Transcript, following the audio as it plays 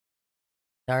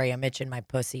Sorry, I'm itching my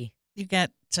pussy. You got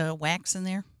wax in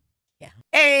there? Yeah.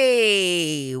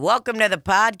 Hey, welcome to the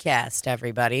podcast,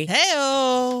 everybody.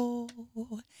 Hey-oh.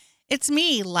 It's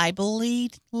me,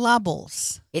 Libely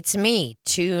Lubbles. It's me,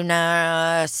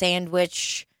 tuna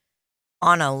sandwich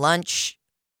on a lunch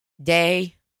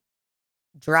day,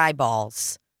 dry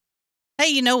balls. Hey,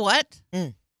 you know what?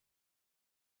 Mm.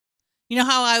 You know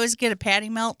how I always get a patty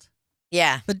melt,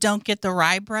 Yeah. but don't get the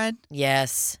rye bread?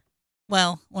 Yes.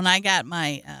 Well, when I got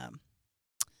my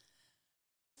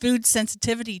food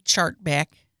sensitivity chart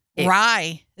back,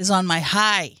 rye is on my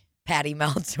high. Patty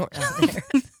melts were on there.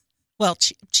 Well,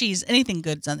 cheese, anything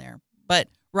good's on there. But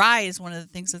rye is one of the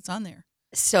things that's on there.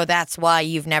 So that's why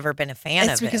you've never been a fan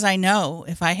It's of because it. I know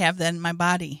if I have that in my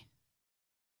body,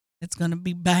 it's going to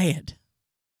be bad.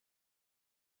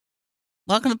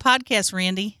 Welcome to the podcast,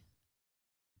 Randy.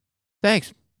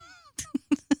 Thanks.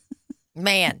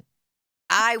 Man,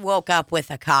 I woke up with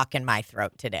a cock in my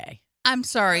throat today. I'm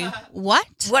sorry. What?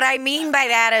 What I mean by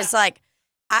that is like,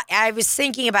 I was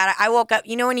thinking about it. I woke up,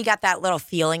 you know, when you got that little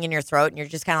feeling in your throat and you're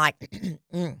just kind of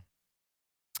like,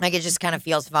 like it just kind of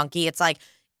feels funky. It's like,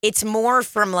 it's more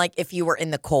from like if you were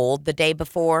in the cold the day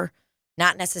before,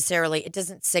 not necessarily, it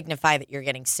doesn't signify that you're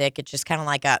getting sick. It's just kind of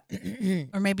like a,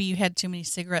 Or maybe you had too many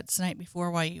cigarettes the night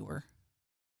before while you were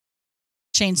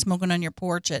chain smoking on your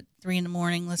porch at 3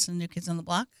 a.m. listening to New Kids on the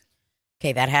Block.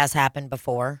 okay, that has happened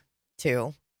before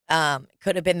too.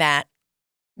 Could have been that.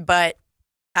 But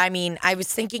I mean, I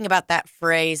was thinking about that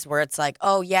phrase where it's like,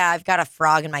 oh yeah, I've got a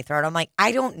frog in my throat. I'm like,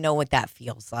 I don't know what that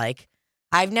feels like.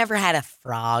 I've never had a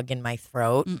frog in my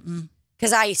throat.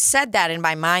 Because I said that in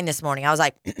my mind this morning. I was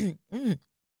like,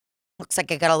 looks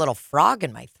like I got a little frog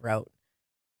in my throat.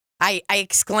 I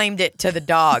exclaimed it to the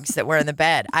dogs that were in the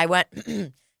bed. I went,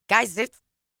 guys, it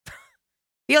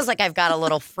feels like I've got a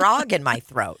little frog in my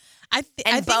throat.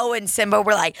 And Bo and Simba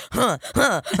were like, huh.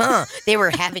 They were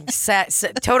having sex,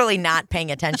 totally not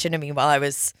paying attention to me while I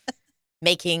was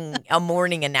making a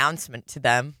morning announcement to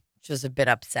them, which was a bit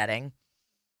upsetting.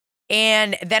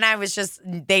 And then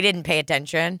they didn't pay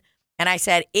attention. And I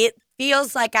said, it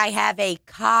feels like I have a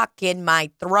cock in my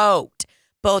throat.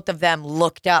 Both of them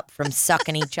looked up from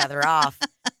sucking each other off.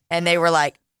 And they were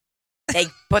like, they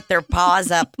put their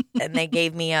paws up and they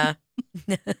gave me a...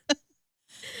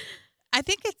 I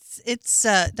think it's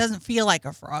doesn't feel like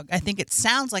a frog. I think it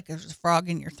sounds like there's a frog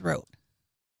in your throat.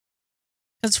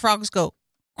 Because frogs go,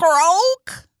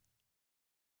 croak.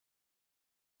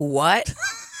 What?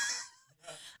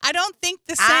 I don't think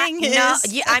the saying is.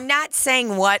 No, I'm not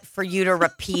saying what for you to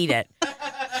repeat it.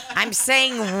 I'm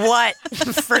saying what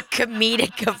for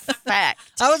comedic effect.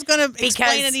 I was going to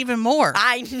explain it even more.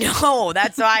 I know.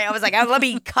 That's why I was like, let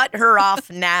me cut her off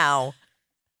now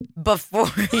before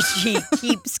she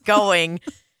keeps going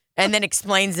and then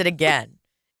explains it again.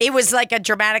 It was like a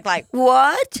dramatic, like,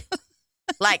 what?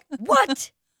 Like,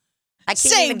 what? I can't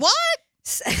say even, what?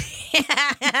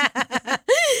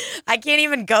 I can't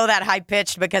even go that high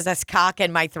pitched because this cock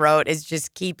in my throat is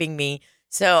just keeping me.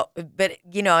 So, but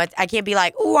you know, I can't be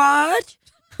like, what?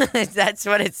 That's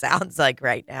what it sounds like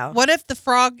right now. What if the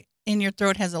frog in your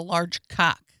throat has a large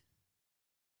cock?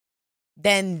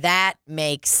 Then that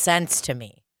makes sense to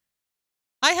me.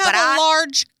 I have a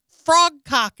large frog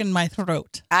cock in my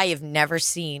throat. I have never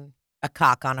seen a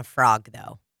cock on a frog,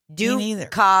 though. Me neither.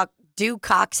 Do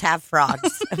cocks have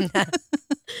frogs?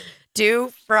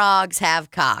 Do frogs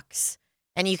have cocks?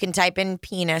 And you can type in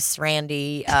penis,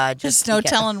 Randy. Just no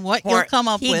telling what you'll come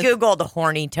up with. He Googled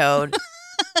horny toad.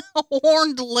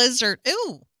 Horned lizard.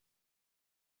 Ooh.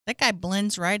 That guy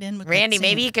blends right in with Randy, that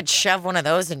maybe you could shove one of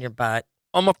those in your butt.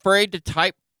 I'm afraid to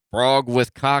type frog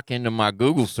with cock into my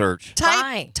Google search.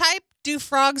 Why? Type, do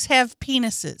frogs have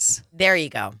penises? There you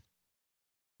go.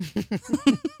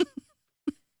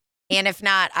 And if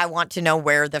not, I want to know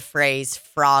where the phrase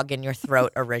frog in your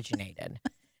throat originated.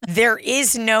 There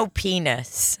is no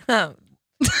penis. The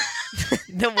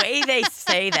way they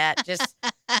say that, just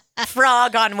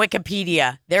frog on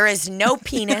Wikipedia. There is no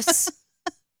penis,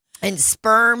 and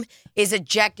sperm is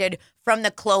ejected from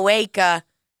the cloaca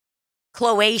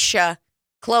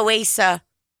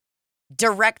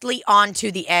directly onto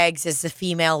the eggs as the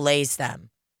female lays them.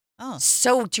 Oh.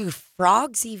 So do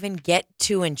frogs even get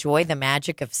to enjoy the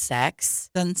magic of sex?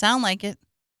 Doesn't sound like it.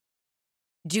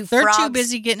 They're They're too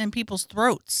busy getting in people's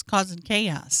throats, causing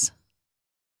chaos.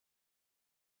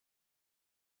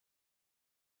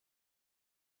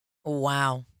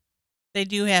 Wow. They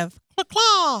do have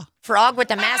claw. Frog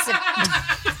with a massive...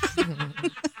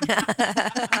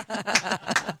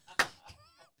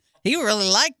 He really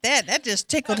liked that. That just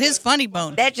tickled his funny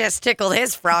bone. That just tickled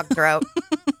his frog throat.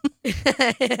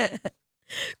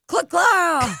 Claw,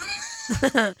 claw.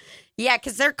 Yeah,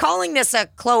 because they're calling this a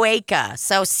cloaca.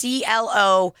 So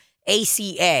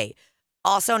CLOACA,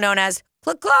 also known as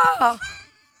claw.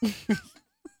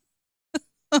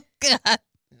 God,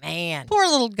 Man, poor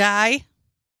little guy.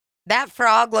 that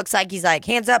frog looks like he's like,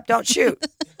 hands up, don't shoot.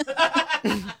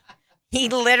 He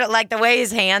literally, like the way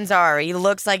his hands are, he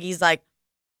looks like he's like,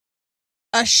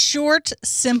 A short,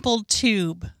 simple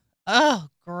tube. Oh,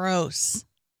 gross.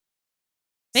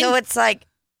 so it's like,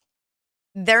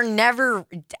 they're never,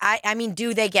 I mean,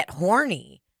 do they get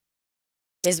horny?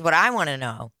 Is what I want to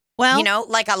know. Well, You know,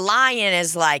 like a lion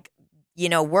is like, you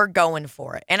know, we're going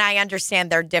for it. And I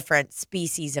understand they're different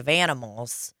species of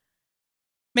animals.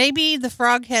 maybe the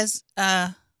frog has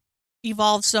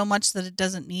evolved so much that it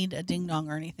doesn't need a ding dong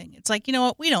or anything. It's like, you know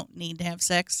what? We don't need to have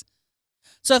sex.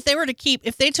 So if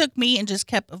they took me and just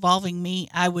kept evolving me,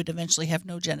 I would eventually have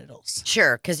no genitals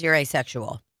Sure, because you're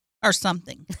asexual. or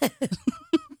something.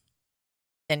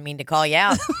 Didn't mean to call you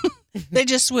out. They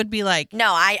just would be like,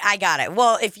 No, I got it.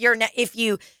 Well, if you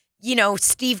know,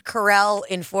 Steve Carell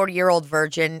in 40-Year-Old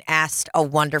Virgin asked a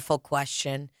wonderful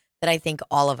question that I think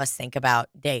all of us think about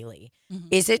daily. Mhm.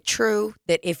 Is it true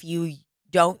that if you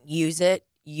don't use it,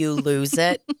 you lose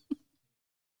it?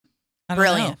 I don't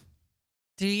Brilliant. know.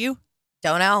 Do you?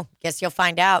 Don't know. Guess you'll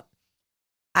find out.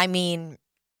 I mean,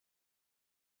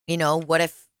 you know, what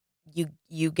if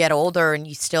you get older and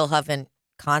you still haven't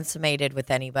consummated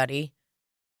with anybody,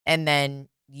 and then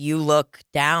you look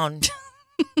down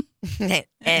and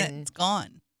It's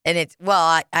gone. it's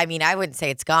well, I mean, I wouldn't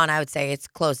say it's gone. I would say it's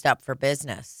closed up for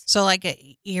business. So like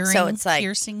a earring So it's like-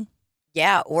 piercing.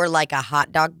 Yeah, or like a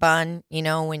hot dog bun, you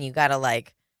know, when you got to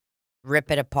like rip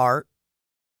it apart.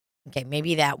 Okay,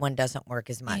 maybe that one doesn't work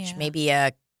as much. Yeah. Maybe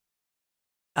a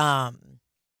Uh,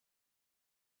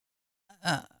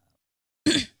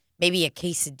 maybe a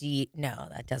quesadilla. No,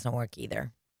 that doesn't work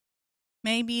either.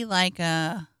 maybe like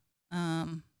a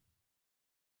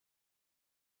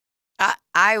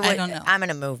I would. don't know. I'm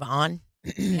gonna move on.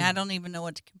 yeah, I don't even know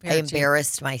what to compare I it to.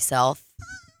 embarrassed myself.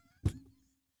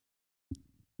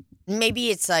 Maybe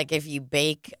it's like if you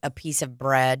bake a piece of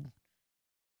bread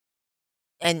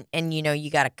and you know you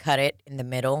got to cut it in the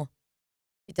middle.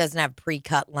 It doesn't have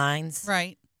pre-cut lines.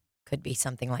 Right. Could be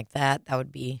something like that. That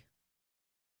would be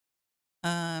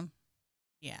Yeah,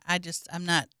 I'm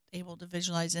not able to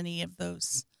visualize any of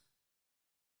those.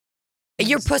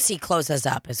 your things. pussy closes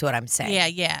up is what I'm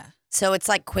saying. Yeah. So it's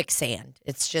like quicksand.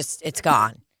 It's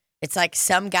gone. It's like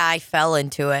some guy fell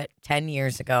into it 10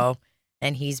 years ago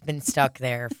and he's been stuck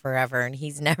there forever and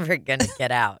he's never going to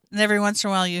get out. And every once in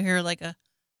a while you hear like a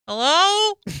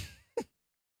hello?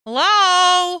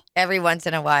 Hello? Every once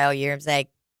in a while you're like,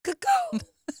 cuckoo.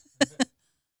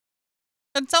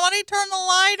 Can somebody turn the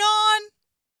light on?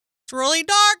 It's really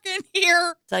dark in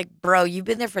here. It's like, bro, you've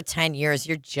been there for 10 years.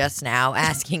 You're just now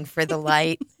asking for the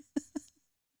light.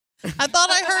 I thought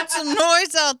I heard some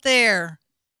noise out there.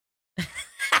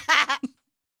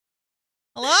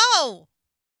 Hello?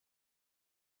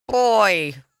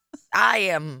 Boy,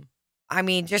 I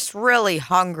mean, just really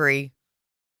hungry.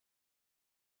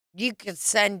 You could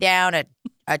send down a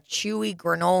chewy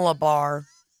granola bar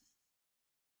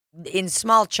in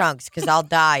small chunks because I'll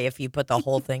die if you put the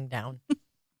whole thing down.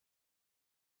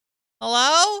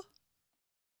 Hello?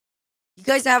 You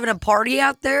guys having a party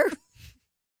out there?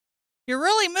 You're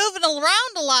really moving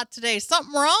around a lot today.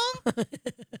 Something wrong?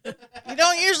 You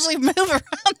don't usually move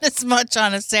around this much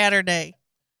on a Saturday.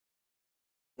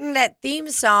 That theme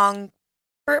song,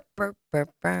 the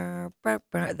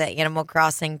Animal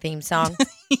Crossing theme song.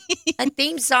 A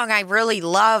theme song I really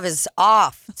love is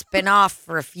off. It's been off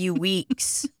for a few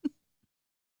weeks.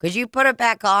 Could you put it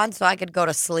back on so I could go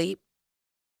to sleep?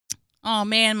 Oh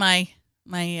man, my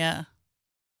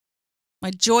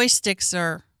joysticks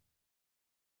are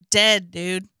dead,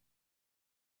 dude.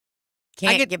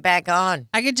 Can't get back on.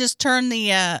 I could just turn the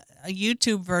a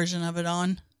YouTube version of it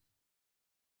on.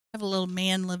 I have a little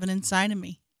man living inside of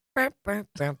me. I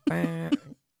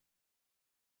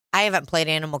haven't played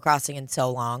Animal Crossing in so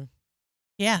long.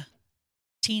 Yeah.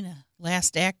 Tina,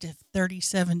 last active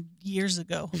 37 years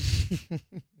ago.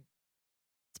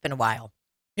 It's been a while.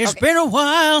 It's Okay. been a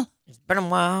while. It's been a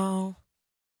while.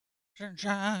 Is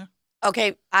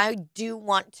Okay, I do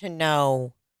want to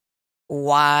know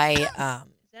why.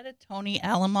 that a Tony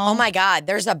Alamo? Oh my God,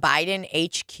 there's a Biden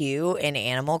HQ in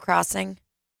Animal Crossing.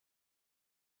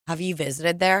 Have you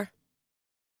visited there?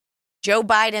 Joe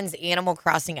Biden's Animal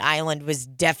Crossing island was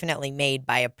definitely made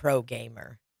by a pro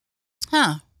gamer.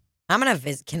 Huh. I'm gonna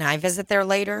visit. Can I visit there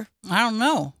later? I don't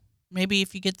know. Maybe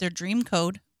if you get their dream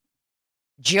code.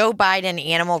 Joe Biden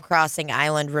Animal Crossing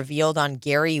island revealed on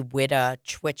Gary Whitta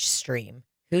Twitch stream.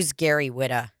 Who's Gary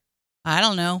Whitta? I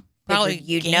don't know. Probably Figured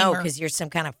you'd gamer. know because you're some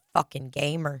kind of fucking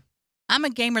gamer. I'm a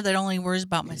gamer that only worries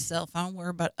about myself. I don't worry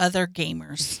about other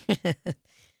gamers.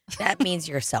 That means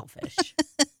you're selfish.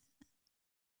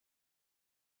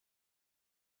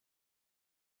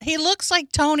 He looks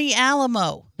like Tony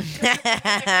Alamo.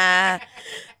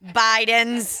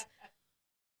 Biden's.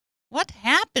 What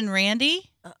happened,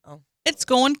 Randy? Uh-oh. It's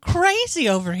going crazy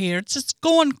over here. It's just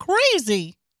going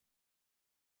crazy.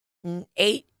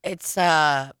 It's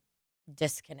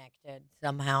disconnected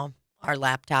somehow. Our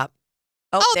laptop.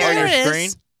 Oh, there there it it is. is.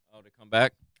 Screen? Oh, to come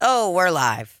back? Oh, we're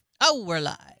live. Oh, we're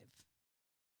live.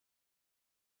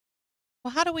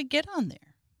 Well, how do we get on there?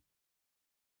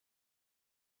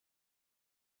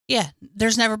 Yeah,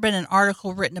 there's never been an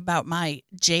article written about my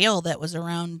jail that was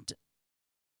around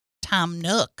Tom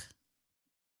Nook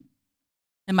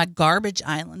and my garbage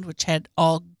island, which had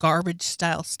all garbage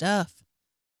style stuff.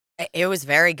 It was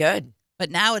very good. But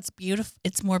now it's beautiful.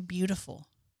 It's more beautiful.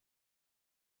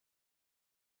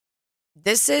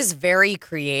 This is very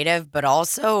creative, but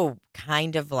also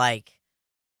kind of like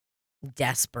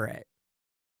desperate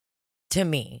to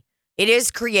me. It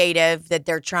is creative that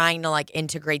they're trying to like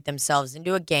integrate themselves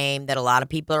into a game that a lot of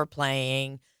people are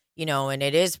playing, and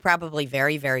it is probably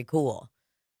very, very cool.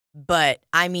 But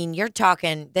I mean, you're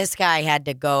talking,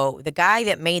 the guy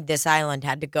that made this island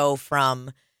had to go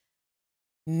from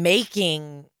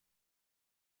making,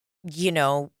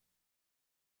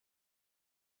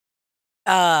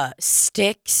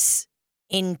 sticks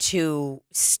into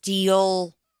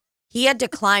steel. He had to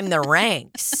climb the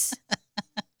ranks.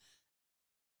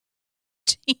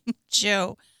 Team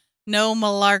Joe, no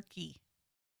malarkey.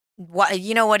 What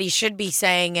he should be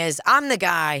saying is, I'm the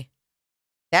guy.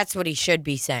 That's what he should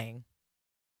be saying.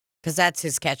 Because that's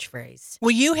his catchphrase.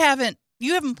 Well, you haven't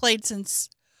played since.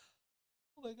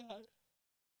 Oh my God.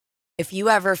 If you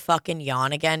ever fucking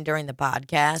yawn again during the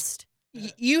podcast.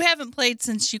 You haven't played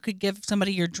since you could give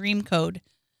somebody your dream code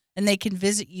and they can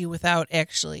visit you without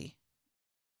actually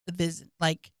visit.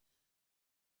 Like,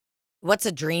 what's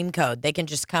a dream code? They can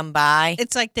just come by.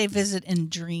 it's like they visit in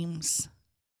dreams.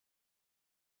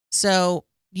 So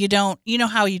you know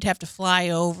how you'd have to fly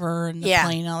over and the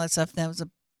plane, all that stuff.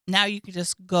 Now you could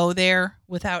just go there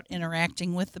without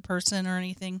interacting with the person or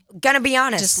anything. Gonna be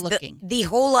honest, Just looking. The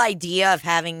whole idea of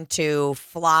having to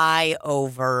fly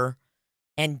over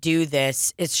and do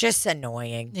this, it's just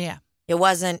annoying. Yeah. It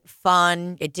wasn't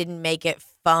fun. It didn't make it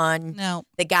fun. No.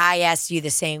 The guy asks you the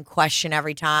same question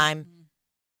every time.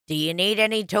 Do you need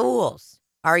any tools?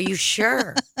 Are you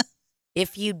sure?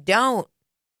 If you don't,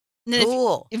 And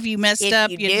cool. If you messed If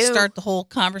up, you you had to do- start the whole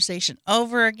conversation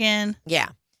over again. Yeah.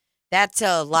 That's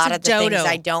a lot a of the things dodo.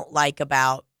 I don't like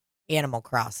about Animal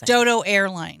Crossing. Dodo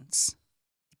Airlines.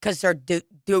 Because they're They're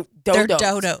dodos.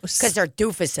 dodos. Because they're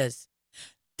doofuses.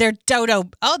 They're dodo.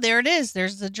 Oh, there it is.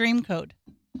 There's the dream code.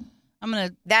 I'm going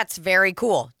to. That's very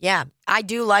cool. Yeah. I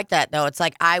do like that, though. It's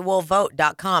like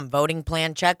iwillvote.com, voting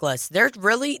plan checklist.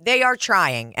 They are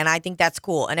trying, and I think that's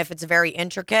cool. And if it's very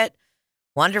intricate,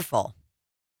 wonderful.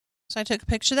 So I took a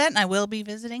picture of that, and I will be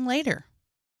visiting later.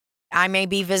 I may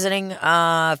be visiting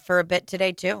for a bit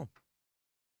today, too.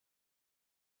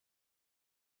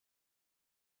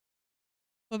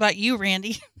 What about you,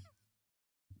 Randy?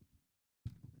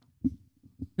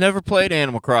 Never played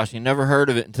Animal Crossing. Never heard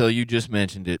of it until you just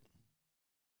mentioned it.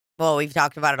 Well, we've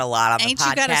talked about it a lot on the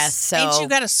podcast. Ain't you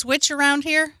got a Switch around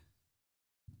here?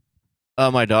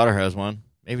 My daughter has one.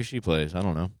 Maybe she plays. I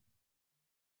don't know.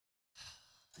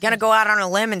 Gonna go out on a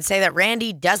limb and say that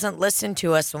Randy doesn't listen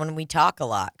to us when we talk a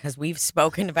lot because we've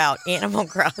spoken about Animal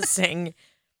Crossing.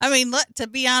 I mean, to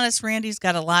be honest, Randy's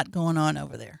got a lot going on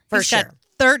over there. For He's sure. got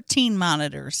 13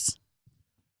 monitors.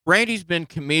 Randy's been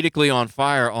comedically on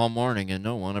fire all morning, and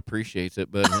no one appreciates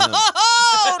it but him.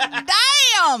 Oh,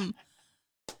 damn!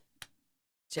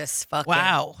 Just fucking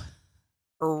Wow.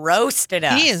 roasted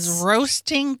us. He is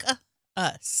roasting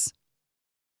us.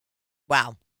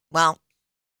 Wow. Well,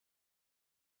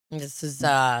 this is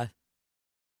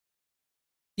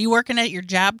You working at your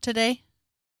job today?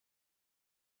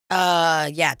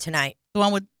 yeah, tonight. The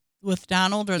one with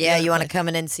Donald? Or Yeah, the you want to place? come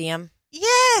in and see him?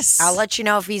 Yes. I'll let you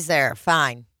know if he's there.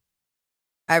 Fine.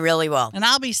 I really will. And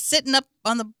I'll be sitting up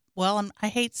on the. Well, I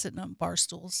hate sitting on bar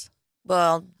stools.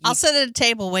 Well, I'll sit at a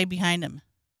table way behind him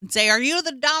and say, "Are you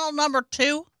the Donald number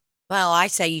 2?" I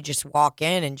say you just walk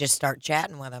in and just start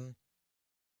chatting with him.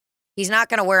 He's not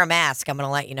going to wear a mask. I'm going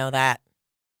to let you know that.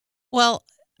 Well,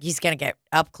 He's going to get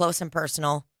up close and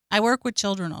personal. I work with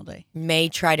children all day. May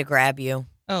try to grab you.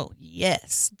 Oh,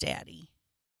 yes, Daddy.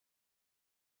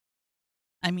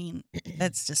 I mean,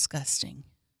 that's disgusting.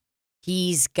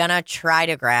 He's going to try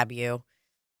to grab you.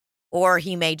 Or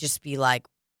he may just be like,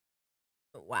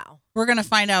 Wow. We're going to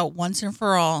find out once and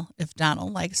for all if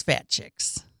Donald likes fat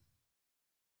chicks.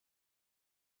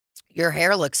 Your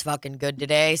hair looks fucking good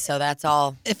today, so that's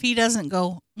all. If he doesn't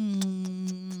go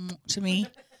to me,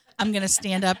 I'm going to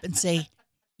stand up and say,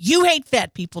 "You hate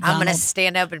fat people, Donald." I'm going to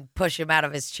stand up and push him out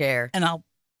of his chair. And I'll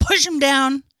push him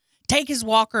down, take his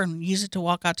walker, and use it to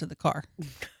walk out to the car.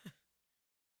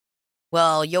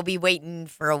 Well, you'll be waiting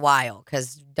for a while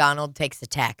because Donald takes a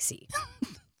taxi.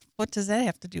 What does that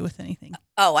have to do with anything?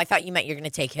 Oh, I thought you meant you're going to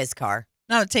take his car.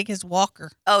 No, take his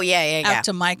walker Oh, yeah. out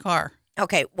to my car.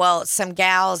 Okay, well, some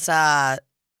gals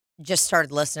just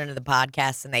started listening to the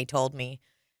podcast, and they told me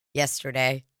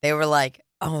yesterday, they were like,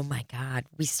 oh, my God,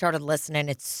 we started listening.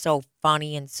 It's so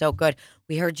funny and so good.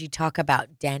 We heard you talk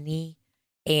about Denny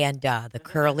and the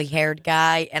curly-haired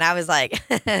guy, and I was like,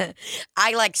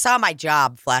 I like saw my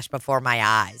job flash before my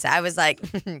eyes. I was like,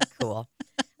 cool.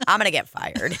 I'm going to get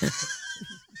fired.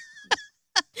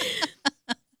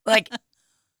 Like,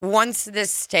 once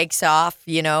this takes off,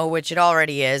 which it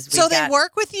already is. So they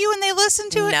work with you and they listen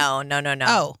to it?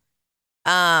 No.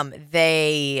 Oh.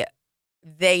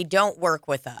 They don't work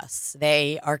with us.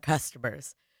 They are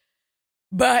customers.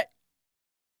 But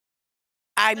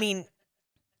I mean,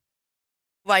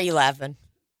 why are you laughing?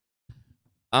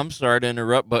 I'm sorry to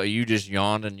interrupt, but you just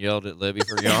yawned and yelled at Libby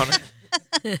for yawning.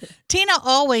 Tina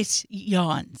always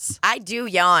yawns. I do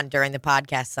yawn during the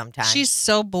podcast sometimes. She's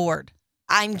so bored.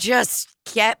 I'm just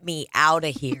get me out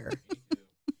of here.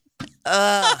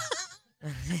 Ugh.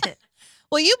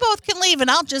 Well, you both can leave and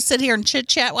I'll just sit here and chit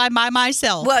chat by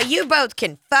myself. Well, you both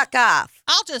can fuck off.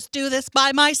 I'll just do this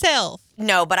by myself.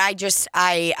 No, but I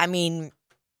mean,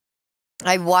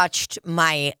 I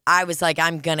was like,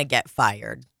 I'm going to get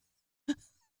fired.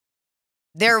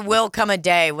 There will come a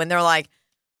day when they're like,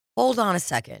 hold on a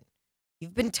second.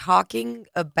 You've been talking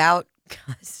about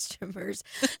customers.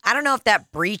 I don't know if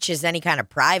that breaches any kind of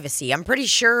privacy. I'm pretty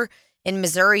sure in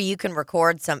Missouri you can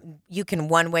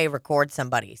one-way record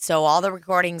somebody. So all the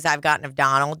recordings I've gotten of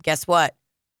Donald, guess what?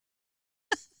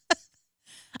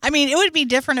 I mean, it would be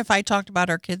different if I talked about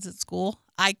our kids at school.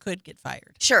 I could get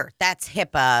fired. Sure, that's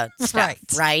HIPAA stuff,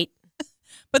 right?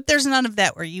 But there's none of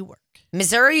that where you work.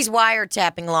 Missouri's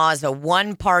wiretapping law is a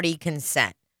one-party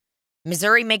consent.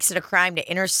 Missouri makes it a crime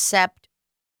to intercept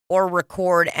or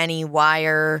record any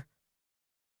wire,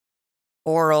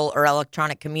 oral, or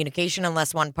electronic communication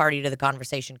unless one party to the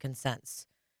conversation consents.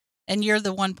 And you're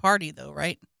the one party, though,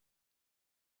 right?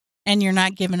 And you're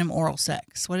not giving him oral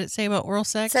sex. What did it say about oral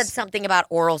sex? It said something about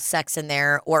oral sex in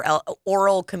there or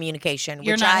oral communication.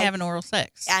 You're not having oral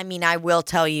sex. I mean, I will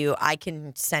tell you, I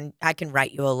can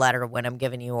write you a letter when I'm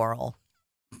giving you oral.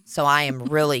 So I am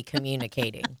really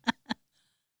communicating.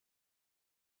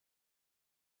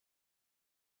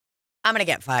 I'm going to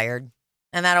get fired,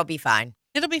 and that'll be fine.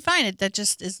 It'll be fine. That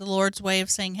just is the Lord's way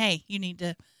of saying, hey, you need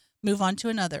to move on to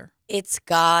another. It's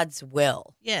God's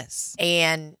will. Yes.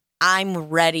 And I'm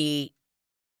ready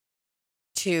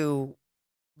to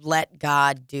let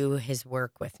God do his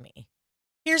work with me.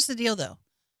 Here's the deal, though.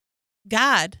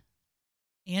 God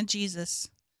and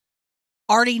Jesus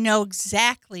already know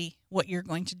exactly what you're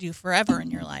going to do forever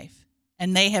in your life,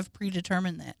 and they have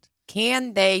predetermined that.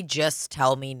 Can they just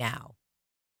tell me now?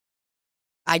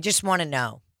 I just want to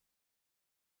know.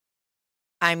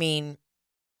 I mean,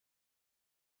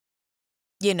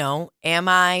 am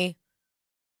I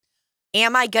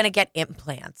going to get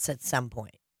implants at some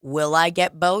point? Will I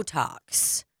get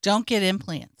Botox? Don't get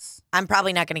implants. I'm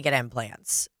probably not going to get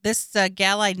implants. This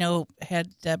gal I know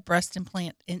had breast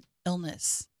implant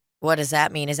illness. What does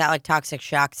that mean? Is that like toxic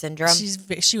shock syndrome?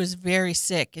 She was very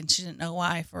sick, and she didn't know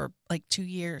why for like 2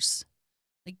 years,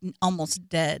 like almost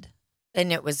dead.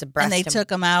 And it was a breast. And they took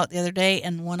them out the other day,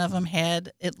 and one of them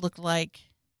it looked like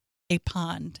a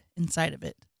pond inside of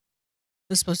it. It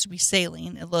was supposed to be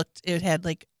saline. It had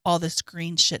like all this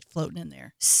green shit floating in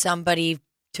there. Somebody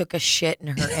took a shit in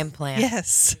her implant.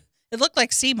 Yes. It looked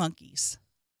like sea monkeys.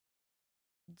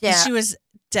 Yeah. And she was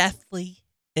deathly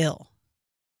ill.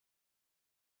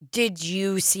 Did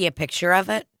you see a picture of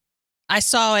it? I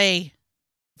saw a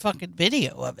fucking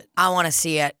video of it. I want to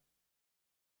see it.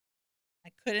 I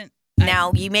couldn't.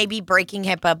 Now, you may be breaking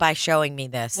HIPAA by showing me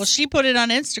this. Well, she put it on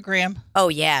Instagram. Oh,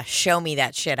 yeah. Show me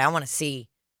that shit. I want to see.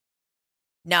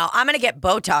 No, I'm going to get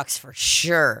Botox for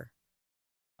sure.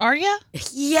 Are you?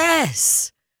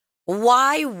 Yes.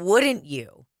 Why wouldn't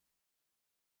you?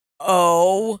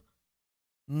 Oh,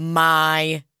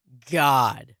 my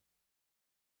God.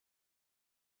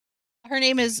 Her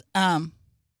name is,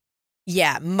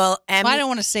 Yeah. I don't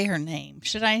want to say her name.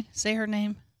 Should I say her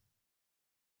name?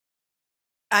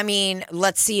 I mean,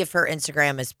 let's see if her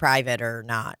Instagram is private or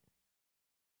not.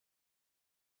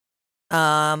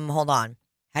 Hold on.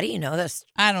 How do you know this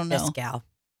I don't this know. gal?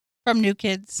 From New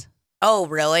Kids. Oh,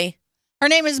 really? Her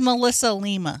name is Melissa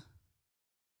Lima.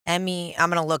 Emmy, I'm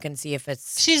gonna look and see if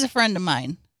it's. She's a friend of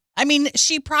mine. I mean,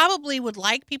 she probably would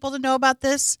like people to know about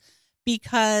this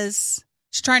because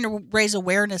she's trying to raise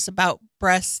awareness about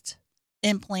breast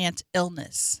implant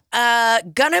illness.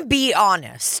 Gonna be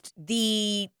honest.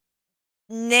 The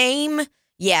name,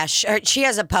 yeah, she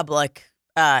has a public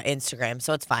Instagram,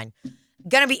 so it's fine.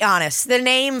 Gonna be honest. The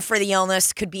name for the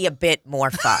illness could be a bit more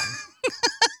fun.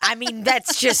 I mean,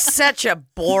 that's just such a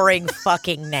boring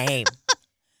fucking name.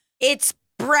 It's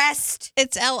breast.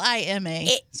 It's LIMA.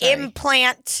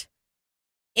 Implant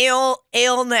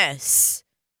illness.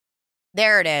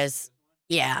 There it is.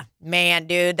 Yeah, man,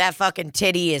 dude, that fucking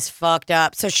titty is fucked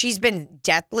up. So she's been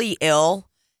deathly ill.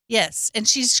 Yes, and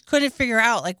she couldn't figure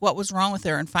out like what was wrong with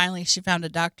her, and finally she found a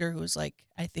doctor who was like,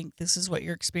 "I think this is what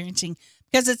you're experiencing,"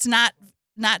 because it's not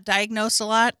diagnosed a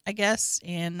lot, I guess,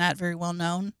 and not very well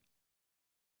known.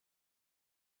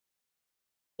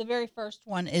 The very first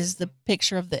one is the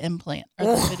picture of the implant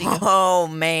or the video. Oh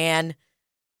man,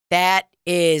 that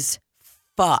is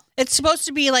fucked. It's supposed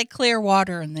to be like clear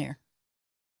water in there.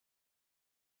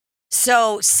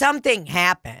 So something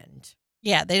happened.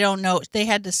 Yeah, they don't know. They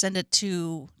had to send it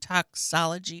to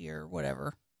toxology or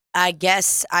whatever. I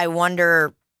guess I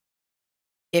wonder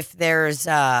if there was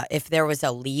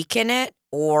a leak in it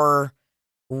or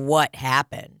what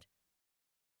happened.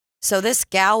 So this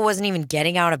gal wasn't even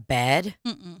getting out of bed.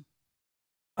 Mm-mm.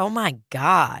 Oh my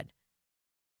God.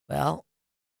 Well,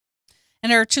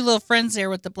 And her two little friends there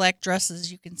with the black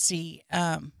dresses, you can see,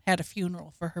 had a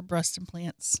funeral for her breast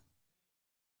implants.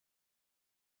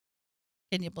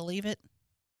 Can you believe it?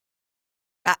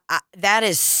 that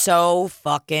is so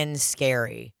fucking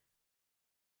scary.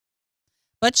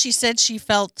 But she said she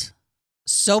felt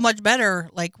so much better,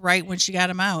 like right when she got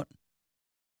him out.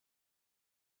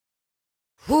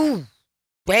 Whew,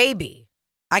 baby.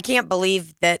 I can't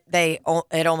believe that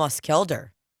it almost killed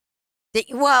her.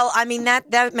 Well, I mean,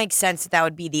 that makes sense that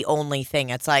would be the only thing.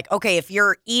 It's like, okay, if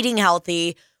you're eating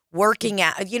healthy, working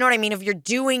out, you know what I mean? If you're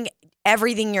doing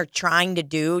everything you're trying to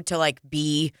do to like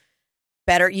be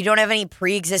better, you don't have any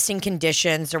pre-existing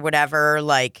conditions or whatever,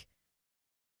 like.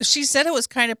 She said it was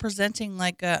kind of presenting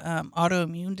like a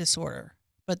autoimmune disorder,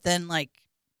 but then like.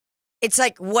 It's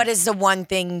like, what is the one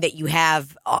thing that you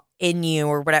have in you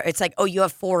or whatever? It's like, oh, you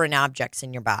have foreign objects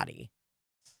in your body.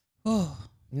 Oh.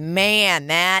 Man,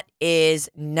 that is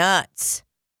nuts.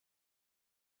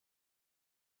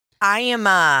 I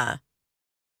am,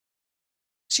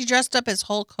 She dressed up as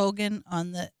Hulk Hogan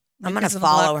on the. I'm going to Because of the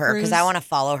follow Block her because Cruise. I want to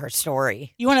follow her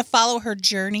story. You want to follow her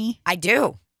journey? I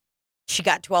do. She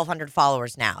got 1,200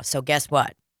 followers now. So guess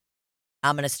what?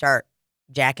 I'm going to start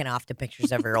jacking off to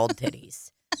pictures of her old titties.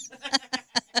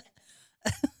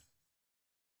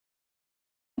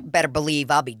 Better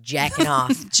believe I'll be jacking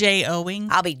off. J-O-ing.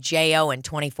 I'll be J-O-ing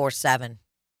 24/7.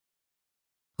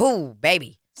 Ooh,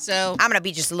 baby. So I'm going to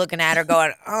be just looking at her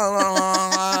going,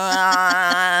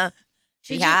 oh,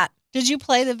 she hot. Did you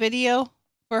play the video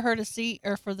for her to see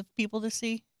or for the people to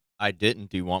see? I didn't.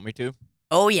 Do you want me to?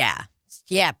 Oh, yeah.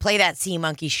 Yeah, play that sea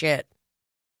monkey shit.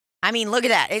 I mean, look at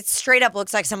that. It straight up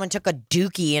looks like someone took a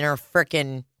dookie in her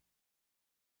frickin'.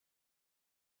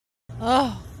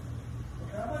 Oh.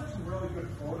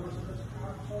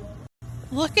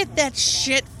 Look at that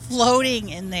shit floating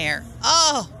in there.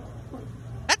 Oh.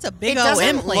 That's a big It old doesn't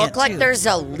implant. look like too. there's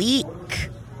a leak.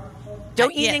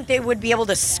 Don't you Yeah. think they would be able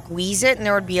to squeeze it and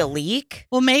there would be a leak?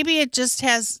 Well, maybe it just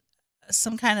has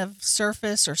some kind of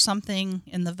surface or something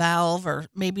in the valve, or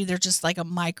maybe they're just like a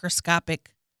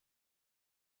microscopic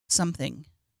something.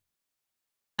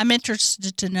 I'm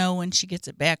interested to know when she gets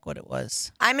it back what it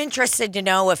was. I'm interested to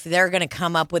know if they're going to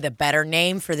come up with a better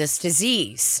name for this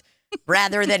disease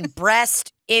rather than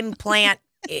breast implant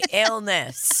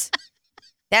illness.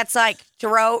 That's like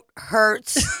throat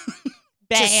hurts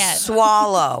Bad. to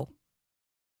swallow.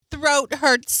 Throat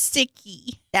hurts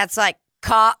sticky. That's like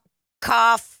cough,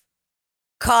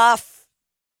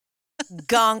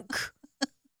 gunk,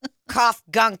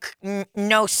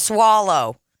 no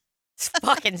swallow. This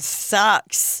fucking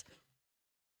sucks.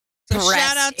 So Breast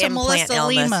shout out to implant Melissa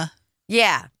illness. Lima.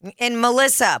 Yeah. And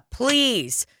Melissa,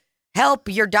 please help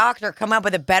your doctor come up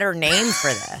with a better name for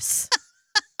this.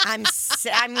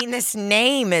 I mean, this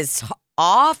name is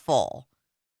awful.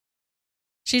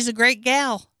 She's a great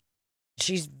gal.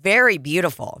 She's very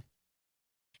beautiful.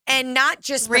 And not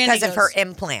just Randy because of her goes-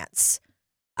 implants.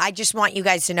 I just want you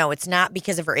guys to know it's not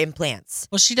because of her implants.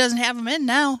 Well, she doesn't have them in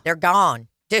now. They're gone.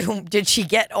 Did she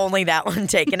get only that one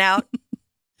taken out?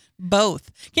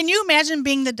 Both. Can you imagine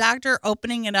being the doctor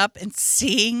opening it up and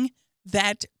seeing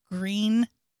that green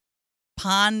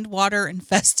pond water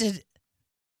infested.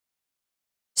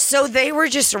 So they were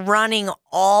just running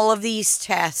all of these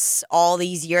tests all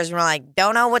these years. And we're like,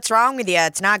 don't know what's wrong with you.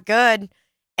 It's not good.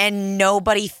 And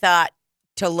nobody thought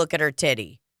to look at her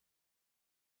titty.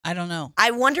 I don't know.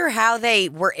 I wonder how they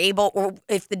were able, or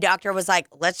if the doctor was like,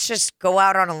 let's just go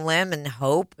out on a limb and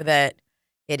hope that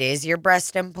it is your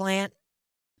breast implant.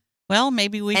 Well,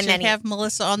 maybe we And should then have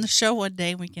Melissa on the show one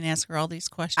day. We can ask her all these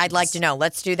questions. I'd like to know.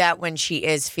 Let's do that when she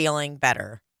is feeling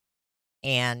better.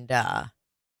 And, God,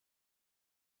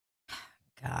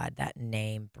 that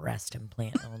name, breast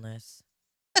implant illness.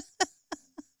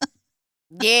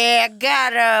 Yeah,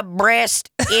 got a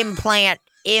breast implant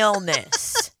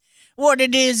illness. What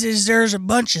it is there's a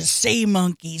bunch of sea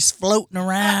monkeys floating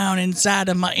around inside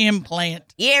of my implant.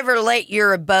 You ever let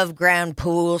your above ground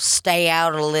pool stay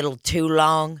out a little too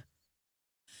long?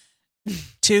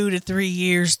 2 to 3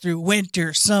 years through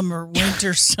winter, summer,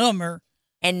 winter, summer.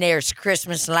 And there's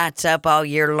Christmas lights up all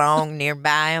year long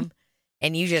nearby them,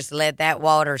 and you just let that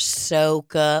water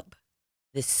soak up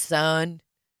the sun,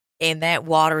 and that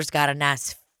water's got a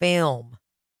nice film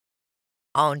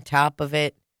on top of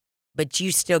it, but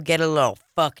you still get a little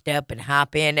fucked up and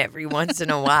hop in every once in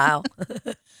a while.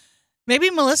 Maybe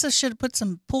Melissa should have put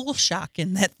some pool shock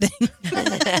in that thing.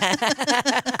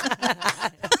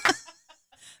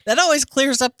 That always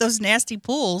clears up those nasty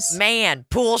pools. Man,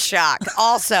 pool shock.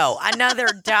 Also, another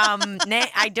dumb name.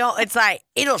 It's like,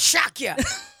 it'll shock you.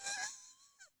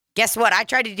 Guess what? I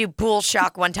tried to do pool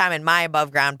shock one time in my above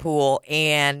ground pool,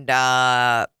 and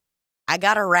I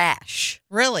got a rash.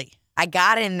 Really? I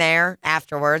got in there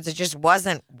afterwards. It just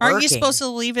wasn't working. Aren't you supposed to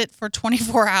leave it for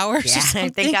 24 hours or Yeah, something? I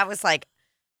think I was like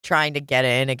trying to get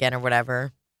in again or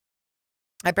whatever.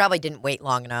 I probably didn't wait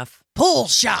long enough. Pool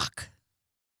shock.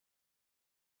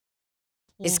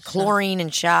 Is Pool shock. chlorine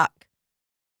and shock?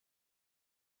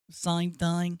 Same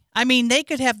thing. I mean, they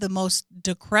could have the most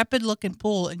decrepit looking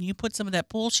pool, and you put some of that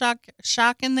pool shock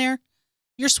in there,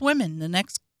 you're swimming the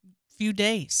next few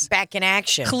days. Back in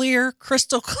action. Clear,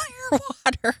 crystal clear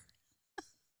water.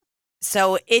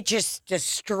 So it just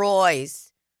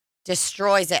destroys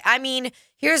it. I mean,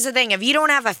 here's the thing. If you don't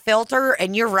have a filter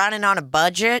and you're running on a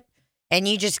budget and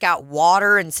you just got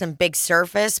water and some big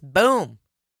surface, boom.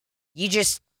 You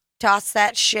just toss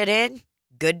that shit in,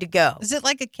 good to go. Is it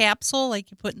like a capsule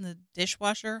like you put in the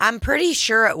dishwasher? I'm pretty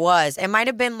sure it was. It might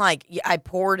have been like I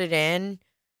poured it in.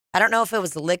 I don't know if it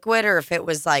was liquid or if it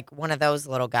was like one of those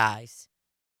little guys.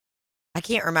 I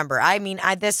can't remember. I mean,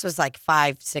 this was like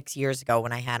 5-6 years ago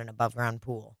when I had an above ground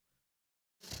pool.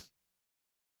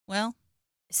 Well,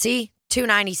 See,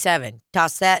 $297.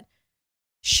 Toss that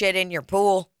shit in your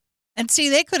pool. and see,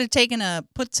 they could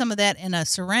have put some of that in a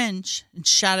syringe and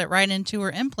shot it right into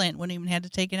her implant. Wouldn't even had to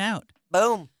take it out.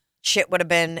 Boom. Shit would have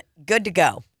been good to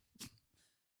go.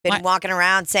 Been walking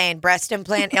around saying breast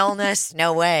implant illness?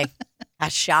 No way. I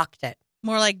shocked it.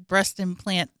 More like breast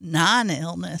implant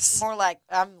non-illness. More like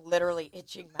I'm literally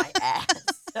itching my ass.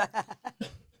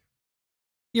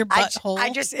 Your butthole.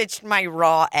 I just itched my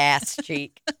raw ass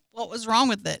cheek. What was wrong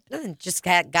with it? Just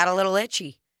got a little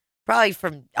itchy. Probably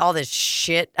from all this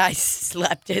shit I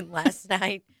slept in last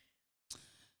night.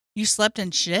 You slept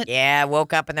in shit? Yeah, I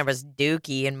woke up and there was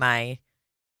dookie in my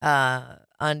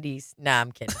undies. No,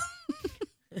 I'm kidding.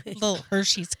 Little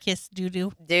Hershey's Kiss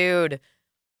doo-doo. Dude,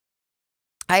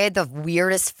 I had the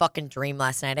weirdest fucking dream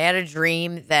last night. I had a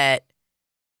dream that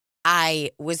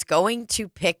I was going to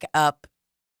pick up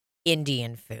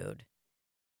Indian food,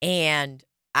 and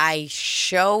I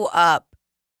show up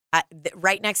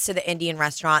right next to the Indian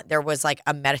restaurant. There was like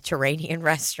a Mediterranean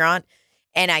restaurant,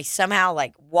 and I somehow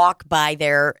like walk by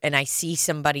there, and I see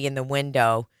somebody in the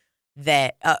window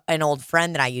that an old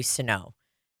friend that I used to know.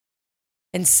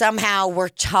 And somehow we're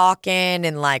talking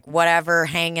and like whatever,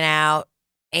 hanging out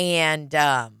and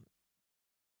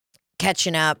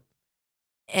catching up.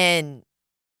 And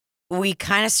we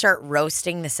kind of start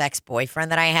roasting this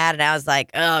ex-boyfriend that I had. And I was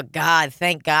like, oh, God,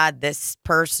 thank God this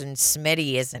person,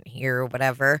 Smitty, isn't here or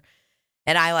whatever.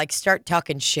 And I like start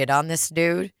talking shit on this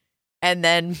dude. And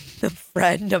then the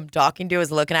friend I'm talking to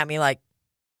is looking at me like,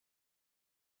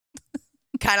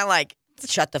 kind of like,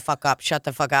 shut the fuck up, shut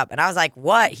the fuck up. And I was like,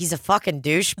 what? He's a fucking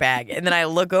douchebag. And then I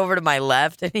look over to my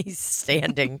left and he's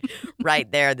standing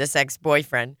right there, this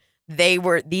ex-boyfriend.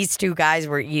 These two guys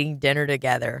were eating dinner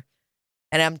together.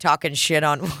 And I'm talking shit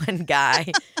on one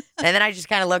guy. And then I just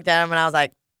kind of looked at him and I was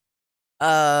like,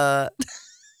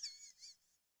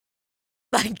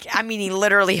 like, I mean, he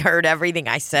literally heard everything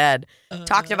I said.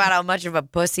 Talked about how much of a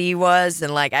pussy he was.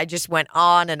 And like, I just went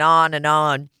on and on and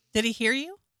on. Did he hear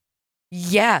you?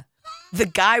 Yeah. The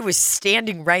guy was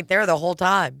standing right there the whole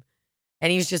time.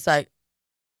 And he was just like,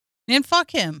 And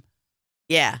fuck him.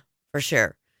 yeah, for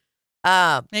sure.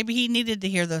 Maybe he needed to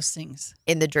hear those things.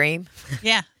 In the dream,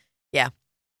 Yeah.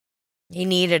 he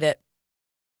needed it.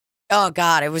 Oh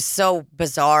God, it was so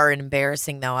bizarre and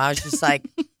embarrassing though. I was just like,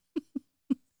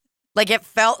 like it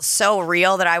felt so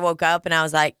real that I woke up and I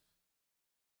was like,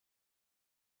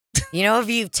 you know, if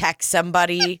you text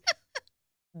somebody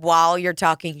while you're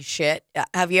talking shit,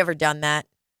 have you ever done that?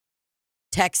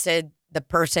 Texted the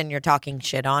person you're talking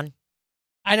shit on?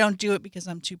 I don't do it because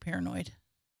I'm too paranoid.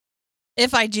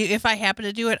 If I happen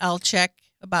to do it, I'll check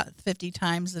about 50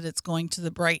 times that it's going to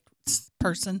the right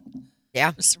person.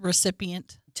 Yeah.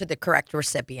 Recipient. To the correct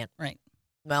recipient. Right.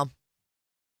 Well,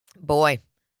 boy,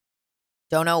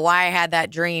 don't know why I had that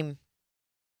dream,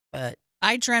 but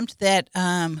I dreamt that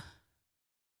I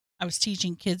was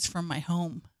teaching kids from my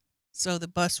home, so the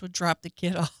bus would drop the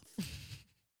kid off.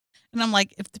 And I'm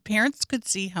like, if the parents could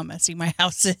see how messy my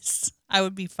house is, I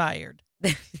would be fired.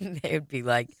 they would be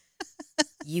like,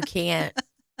 you can't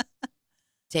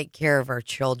take care of our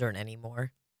children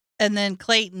anymore. And then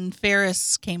Clayton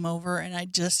Ferris came over, and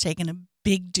I'd just taken a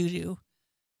big doo-doo.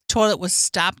 Toilet was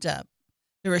stopped up.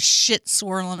 There was shit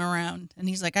swirling around. And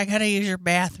he's like, I got to use your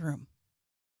bathroom.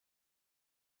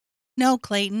 No,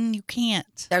 Clayton, you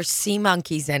can't. There's sea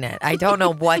monkeys in it. I don't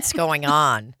know what's going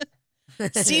on.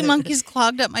 Sea monkeys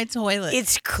clogged up my toilet.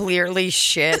 It's clearly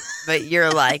shit, but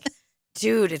you're like,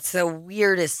 dude, it's the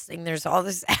weirdest thing. There's all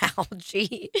this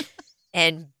algae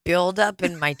and buildup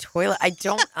in my toilet. I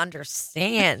don't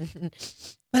understand.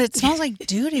 But it smells like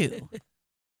doo-doo.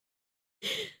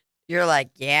 You're like,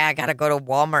 yeah, I gotta go to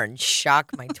Walmart and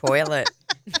shock my toilet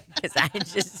because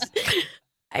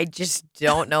I just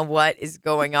don't know what is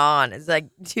going on. It's like,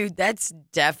 dude, that's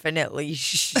definitely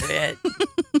shit.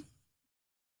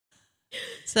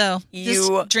 So,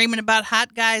 just dreaming about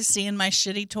hot guys seeing my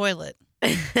shitty toilet.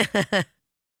 You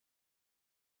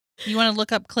want to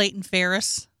look up Clayton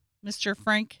Ferris, Mr.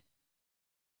 Frank?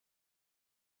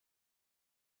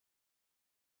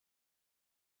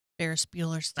 Ferris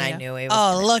Bueller's Day I Off. knew he was.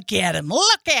 Oh, look at him.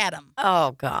 Look at him.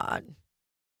 Oh, God.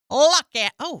 Oh,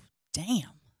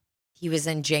 damn. He was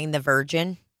in Jane the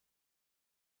Virgin.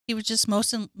 He was just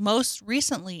most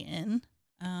recently in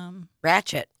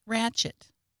Ratchet.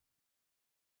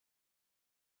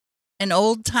 An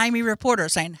old-timey reporter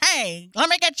saying, hey, let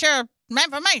me get your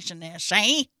information there,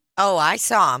 see? Oh, I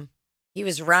saw him. He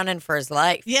was running for his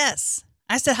life. Yes.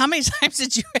 I said, how many times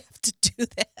did you have to do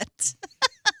that?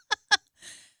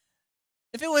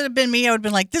 If it would have been me, I would have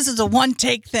been like, this is a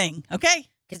one-take thing, okay?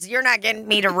 Because you're not getting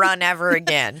me to run ever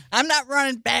again. I'm not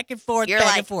running back and forth, You're back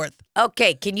like- and forth.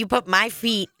 Okay, can you put my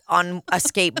feet on a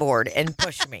skateboard and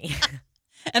push me?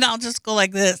 And I'll just go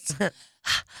like this.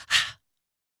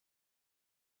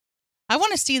 I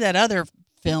want to see that other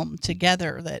film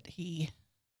together that he...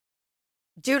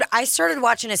 Dude, I started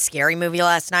watching a scary movie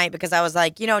last night because I was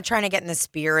like, trying to get in the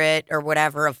spirit or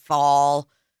whatever of fall.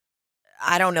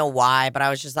 I don't know why, but I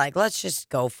was just like, let's just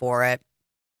go for it.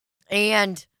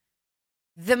 And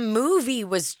the movie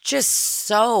was just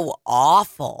so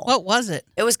awful. What was it?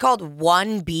 It was called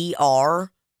 1BR.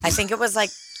 I think it was like...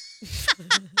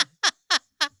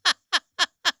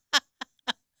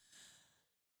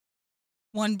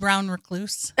 One brown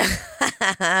recluse.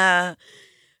 There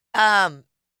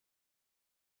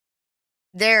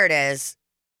it is.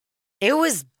 It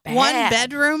was bad. One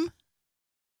bedroom.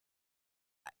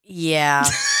 Yeah.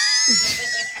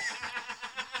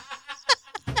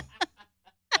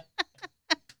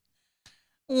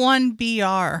 One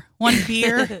BR. One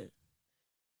beer.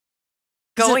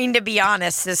 Going to be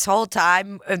honest, this whole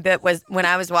time that was when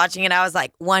I was watching it, I was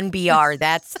like, 1BR,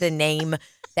 that's the name.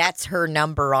 That's her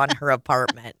number on her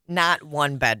apartment, not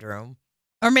one bedroom.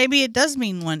 Or maybe it does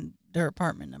mean their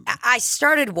apartment number. I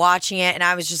started watching it and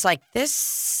I was just like, this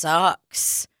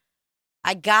sucks.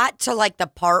 I got to like the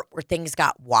part where things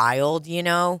got wild,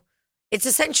 It's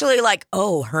essentially like,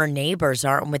 oh, her neighbors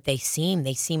aren't what they seem.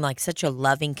 They seem like such a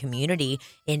loving community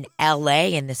in LA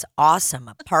in this awesome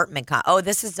apartment. Oh,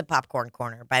 this is the popcorn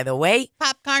corner, by the way.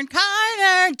 Popcorn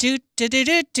corner. Do, do, do,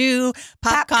 do, do.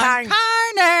 Popcorn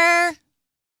corner.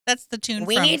 That's the tune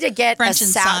We from need to get French a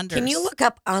and sound. Saunders. Can you look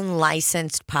up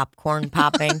unlicensed popcorn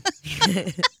popping?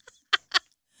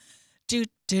 Do,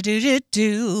 do, do, do,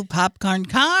 do. Popcorn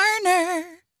corner.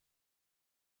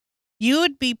 You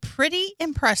would be pretty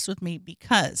impressed with me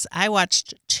because I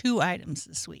watched 2 items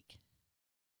this week.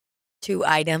 2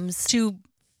 items. 2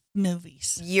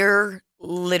 movies. You're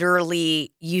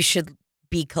literally, you should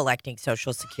be collecting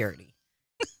Social Security.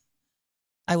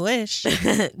 I wish.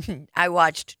 I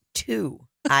watched 2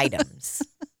 items.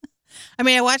 I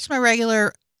mean, I watched my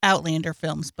regular Outlander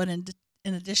films, but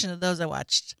in addition to those, I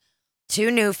watched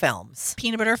 2 new films.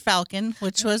 Peanut Butter Falcon,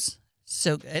 which was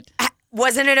so good.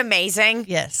 Wasn't it amazing?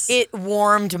 Yes. It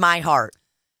warmed my heart.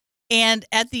 And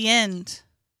at the end,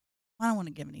 I don't want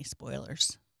to give any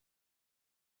spoilers.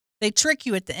 They trick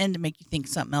you at the end to make you think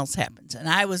something else happens. And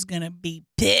I was going to be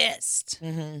pissed.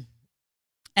 Mm-hmm.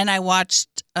 And I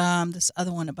watched this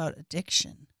other one about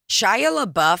addiction. Shia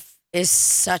LaBeouf is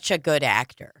such a good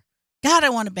actor. God, I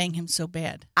want to bang him so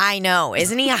bad. I know.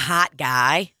 Isn't he a hot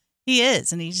guy? He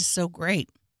is, and he's just so great.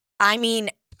 I mean,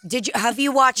 have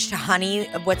you watched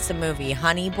what's the movie?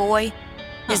 Honey Boy?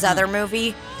 His other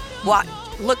movie?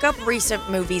 Look up recent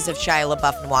movies of Shia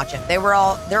LaBeouf and watch it.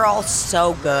 They're all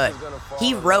so good.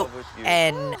 He wrote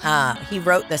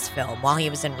this film while he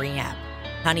was in rehab.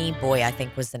 Honey Boy, I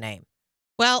think was the name.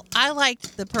 Well, I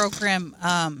liked the program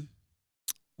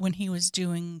when he was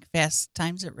doing Fast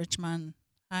Times at Ridgemont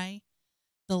High,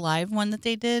 the live one that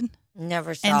they did.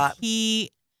 Never saw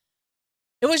it.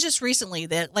 It was just recently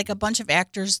that like a bunch of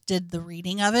actors did the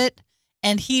reading of it,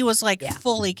 and he was like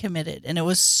fully committed, and it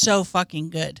was so fucking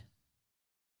good.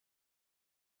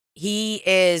 He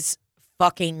is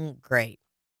fucking great.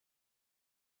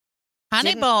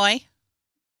 Honey boy.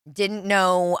 Didn't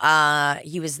know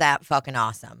he was that fucking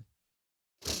awesome.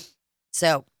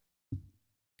 So,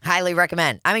 highly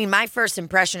recommend. I mean, my first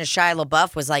impression of Shia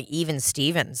LaBeouf was like Even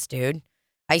Stevens, dude.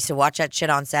 I used to watch that shit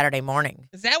on Saturday morning.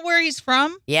 Is that where he's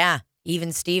from? Yeah,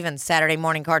 Even Stevens, Saturday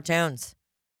morning cartoons.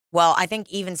 Well, I think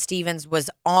Even Stevens was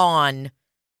on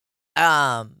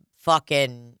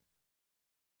fucking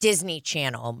Disney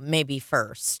Channel maybe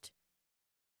first.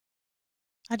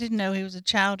 I didn't know he was a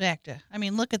child actor. I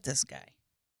mean, look at this guy.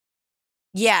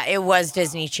 Yeah, it was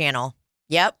Disney Channel.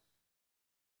 Yep.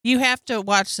 You have to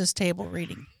watch this table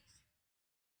reading.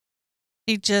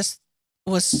 He just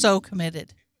was so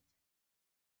committed.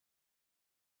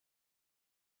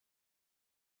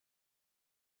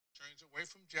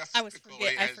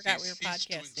 I forgot we were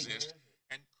podcasting.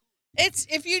 It's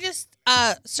if you just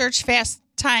search Fast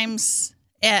Times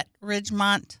at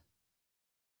Ridgemont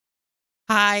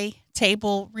High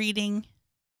table reading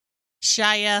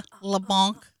Shia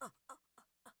LaBeouf.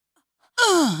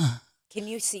 Can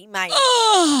you see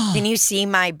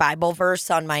my Bible verse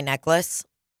on my necklace?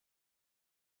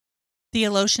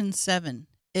 Theologian 7.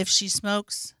 If she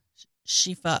smokes,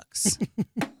 she fucks.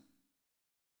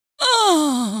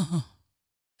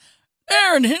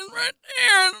 Aaron,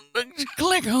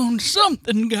 click on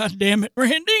something, goddammit,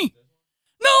 Randy.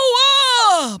 No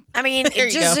up! I mean,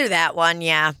 just do that one,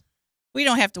 yeah. We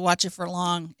don't have to watch it for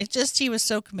long. It's just he was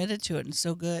so committed to it and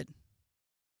so good.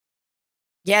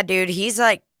 Yeah, dude, he's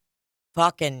like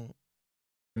fucking...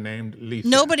 Named Lisa.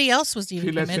 Nobody else was even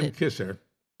committed. She lets committed. him kiss her,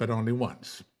 but only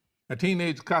once. A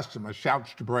teenage customer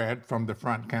shouts to Brad from the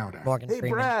front counter. Morgan Hey,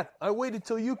 Freeman. Brad, I waited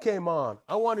till you came on.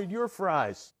 I wanted your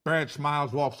fries. Brad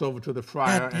smiles, walks over to the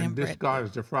fryer, Goddamn and Brad.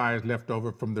 discards the fries left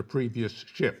over from the previous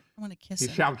shift. I want to kiss He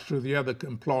him. shouts to the other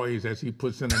employees as he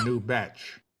puts in a new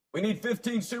batch. We need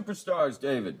 15 superstars,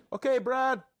 David. Okay,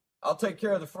 Brad. I'll take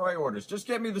care of the fry orders. Just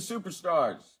get me the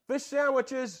superstars. Fish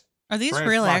sandwiches. Are these Brad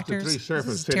real spots the actors? 3 This surfers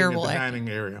is sitting in terrible the acting. dining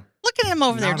area. Look at him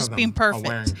over there None just of being them are perfect.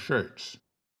 wearing shirts.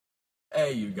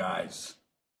 Hey, you guys.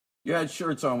 You had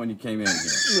shirts on when you came in here.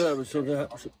 Yeah, but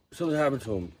something happened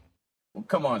to him. Well,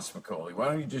 come on, Spicoli. Why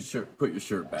don't you just put your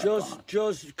shirt back on?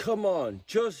 Just come on.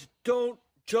 Just come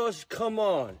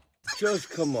on. Just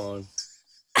come on.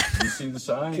 You see the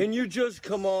sign? Can you just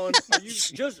come on? Are you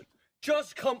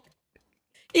just come?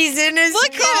 He's in his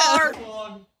Look car. at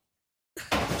him.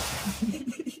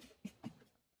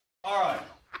 All right.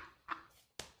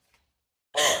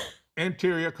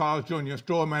 Interior Carl's Jr.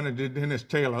 store manager Dennis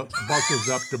Taylor bustles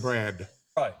up to Brad.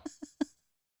 Right.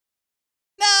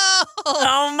 No.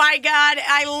 Oh my God.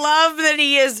 I love that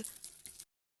he is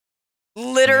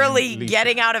literally Lisa.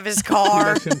 getting out of his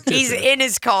car. Lets him kiss He's her. in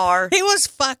his car. He was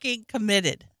fucking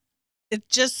committed. It's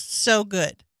just so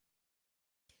good.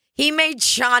 He made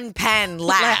Sean Penn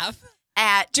laugh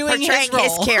at Doing his portraying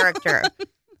his role. character.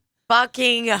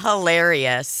 Fucking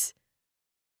hilarious.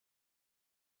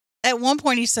 At one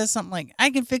point, he says something like,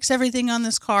 I can fix everything on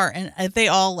this car. And they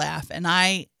all laugh. And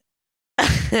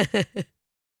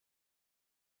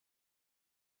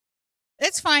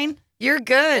it's fine. You're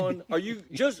good. On. Are you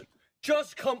just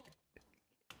come?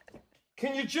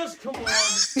 Can you just come on?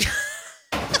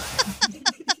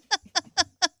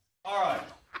 All right.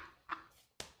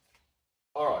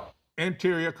 All right.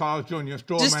 Interior Carl's Jr.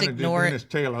 store Just manager ignore it. Dennis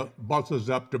Taylor bustles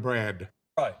up to Brad.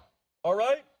 All right. All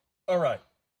right. All right.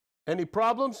 Any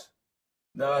problems?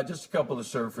 No, just a couple of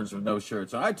surfers with no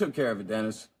shirts on. I took care of it,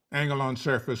 Dennis. Angle on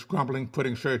surface, grumbling,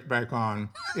 putting shirts back on.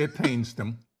 It pains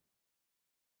them.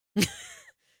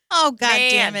 Oh, God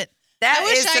Man, damn it. That I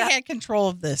wish is I had control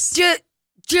of this.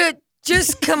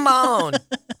 just come on.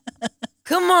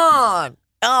 Come on.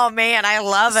 Oh, man, I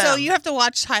love him. So you have to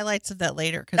watch highlights of that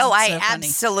later. Oh, it's I so funny.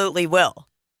 absolutely will.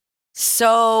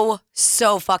 So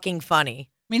fucking funny.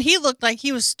 I mean, he looked like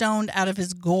he was stoned out of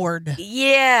his gourd.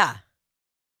 Yeah.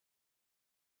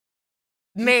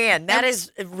 Man, that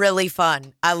is really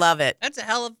fun. I love it. That's a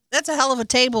hell of a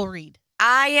table read.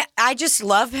 I just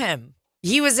love him.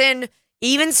 He was in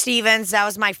Even Stevens. That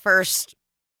was my first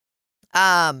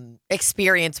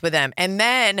experience with him. And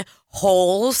then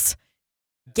Holes.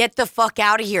 Get the fuck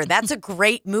out of here. That's a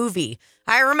great movie.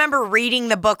 I remember reading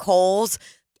the book Holes.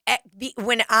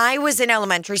 When I was in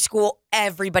elementary school,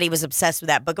 everybody was obsessed with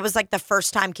that book. It was like the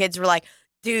first time kids were like,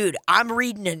 dude, I'm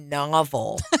reading a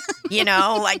novel. You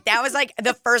know, like that was like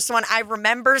the first one. I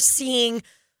remember seeing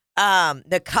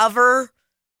the cover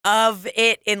of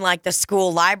it in like the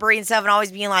school library and stuff and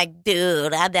always being like,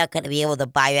 dude, I'm not going to be able to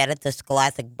buy that at the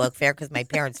Scholastic Book Fair because my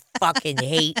parents fucking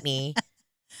hate me.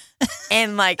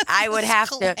 And like I would have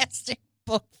to. Scholastic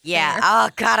Book Yeah. Fair. Oh,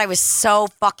 God, I was so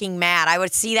fucking mad. I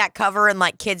would see that cover in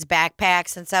like kids'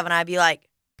 backpacks and stuff, and I'd be like,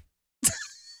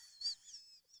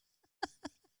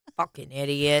 fucking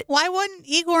idiot. Why wouldn't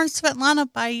Igor and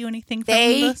Svetlana buy you anything from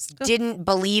They the school? didn't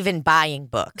believe in buying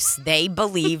books. They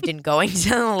believed in going to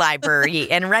the library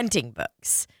and renting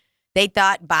books. They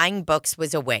thought buying books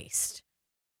was a waste.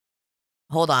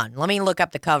 Hold on. Let me look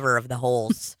up the cover of the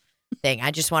Holes thing. I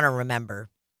just want to remember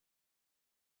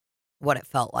what it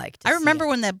felt like. I remember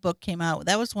when that book came out.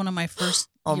 That was one of my first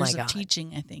Oh my years God. of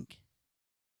teaching, I think.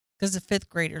 Because the fifth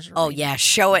graders were Oh, reading yeah. it.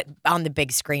 Show it on the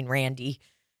big screen, Randy.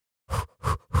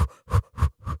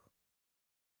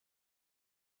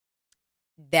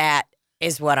 That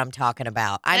is what I'm talking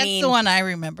about. I That's mean, the one I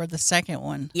remember, the second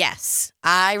one. yes,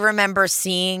 I remember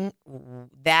seeing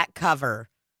that cover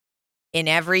in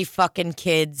every fucking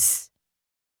kid's.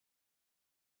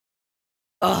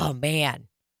 Oh, man.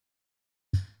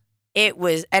 It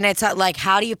was, and it's like,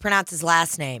 how do you pronounce his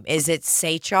last name? Is it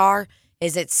Sachar?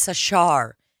 Is it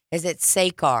Sachar? Is it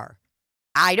Sakar?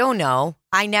 I don't know.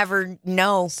 I never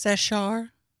know. Seshar?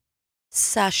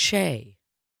 Sachet.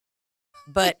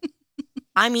 But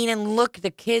I mean, and look,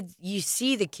 the kid, you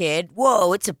see the kid.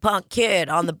 Whoa, it's a punk kid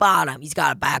on the bottom. He's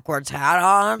got a backwards hat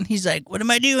on. He's like, what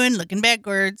am I doing? Looking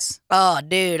backwards. Oh,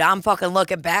 dude, I'm fucking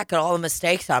looking back at all the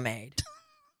mistakes I made.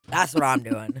 That's what I'm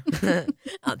doing.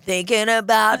 I'm thinking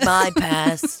about my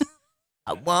past.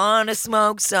 I want to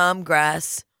smoke some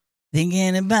grass.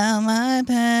 Thinking about my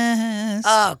past.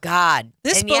 Oh, God.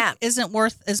 This And book yeah, isn't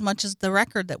worth as much as the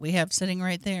record that we have sitting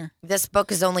right there. this book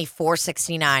is only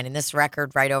 $4.69, and this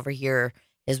record right over here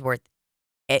is worth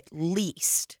at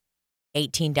least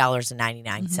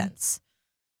 $18.99.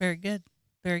 Very good.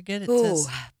 Very good. It Ooh, says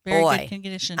very boy. good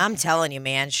condition. I'm telling you,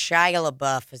 man, Shia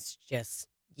LaBeouf is just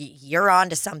you're on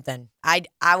to something. I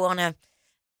wanna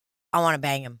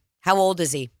bang him. How old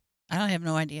is he? I have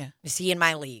no idea. Is he in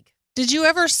my league? Did you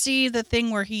ever see the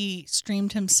thing where he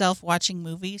streamed himself watching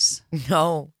movies?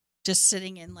 No. Just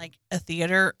sitting in like a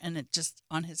theater and it just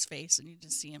on his face and you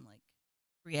just see him like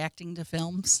reacting to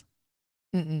films?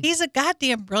 Mm-mm. He's a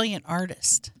goddamn brilliant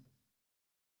artist.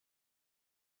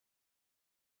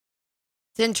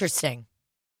 It's interesting.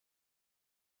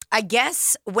 I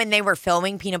guess when they were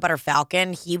filming Peanut Butter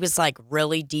Falcon, he was like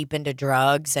really deep into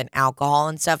drugs and alcohol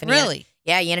and stuff. And Really?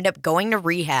 he ended up going to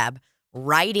rehab,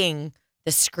 writing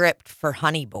the script for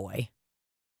Honey Boy.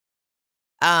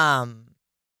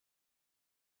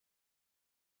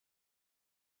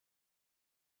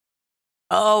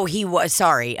 Oh, he was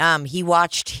sorry. He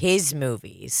watched his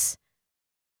movies.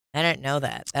 I didn't know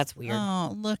that. That's weird.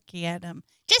 Oh, look at him.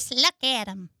 Just look at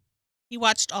him. He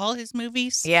watched all his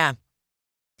movies? Yeah.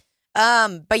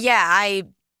 But yeah, I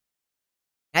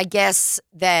guess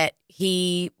that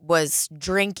he was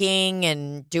drinking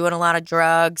and doing a lot of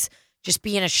drugs, just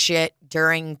being a shit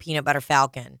during Peanut Butter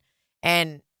Falcon.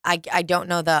 And I don't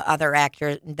know the other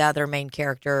actor, the other main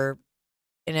character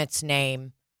in its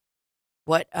name.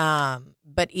 But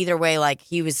either way, like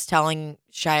he was telling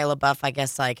Shia LaBeouf, I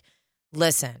guess, like,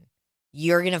 listen,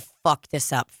 you're gonna fuck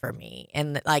this up for me.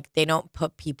 And like they don't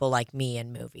put people like me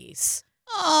in movies.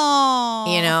 Oh.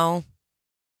 You know?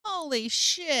 Holy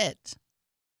shit.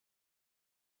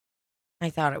 I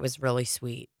thought it was really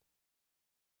sweet.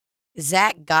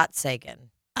 Zach Gottsagen.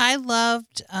 I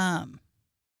loved Oh,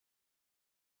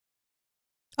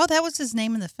 that was his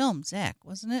name in the film, Zach,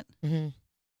 wasn't it? Mm-hmm.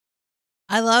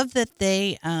 I love that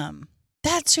they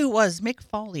that's who it was, Mick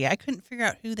Foley. I couldn't figure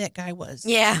out who that guy was.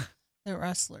 Yeah. The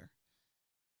wrestler.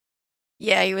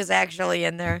 Yeah, he was actually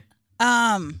in there.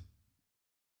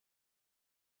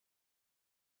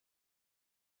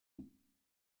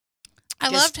 I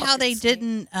Just loved how fucking they insane.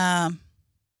 didn't. I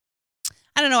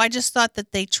don't know. I just thought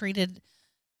that they treated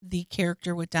the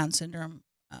character with Down syndrome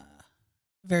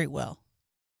very well.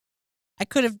 I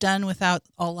could have done without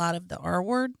a lot of the R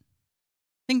word.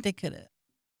 I think they could have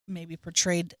maybe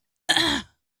portrayed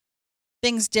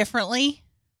things differently,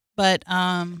 but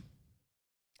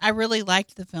I really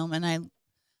liked the film, and I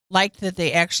liked that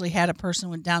they actually had a person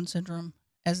with Down syndrome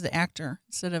as the actor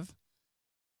instead of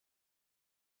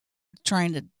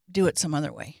trying to do it some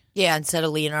other way. Yeah, instead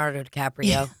of Leonardo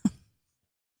DiCaprio.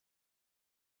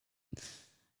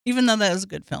 Even though that was a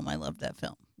good film, I loved that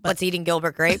film. But What's Eating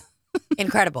Gilbert Grape?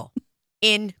 Incredible.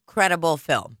 Incredible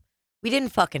film. We didn't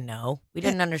fucking know. We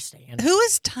didn't understand. who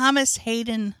is Thomas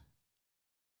Hayden?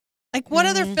 Like, what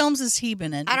other films has he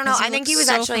been in? I don't know. Because I think he looks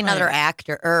was so actually familiar. another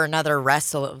actor or another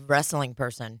wrestling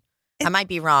person. I might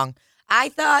be wrong. I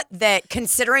thought that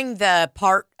considering the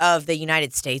part of the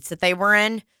United States that they were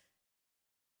in,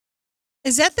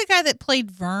 Is that the guy that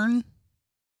played Vern?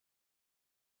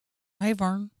 Hi,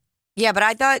 Vern. yeah, but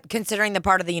I thought considering the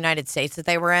part of the United States that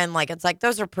they were in, like it's like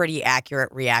those are pretty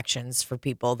accurate reactions for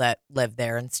people that live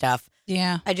there and stuff.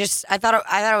 Yeah. I thought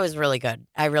it was really good.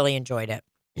 I really enjoyed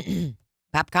it.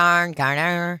 Popcorn,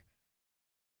 Garner.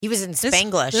 He was in This-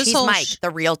 Spanglish. this He's whole Mike, the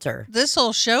realtor. This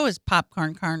whole show is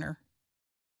Popcorn Carner.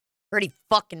 Pretty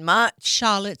fucking much.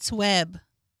 Charlotte's Web.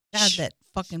 God, Sh- that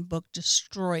fucking book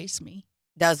destroys me.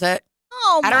 Does it?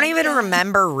 Oh, I don't my even God.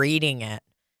 remember reading it.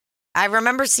 I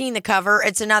remember seeing the cover.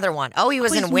 It's another one. Oh, he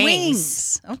was in With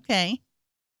Wings. Okay.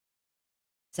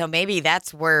 So maybe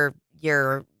that's where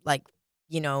you're like,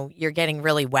 you're getting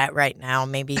really wet right now.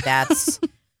 Maybe that's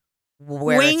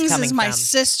where Wings it's coming is my from.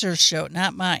 sister's show,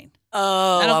 not mine.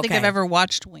 Oh, I don't think I've okay. ever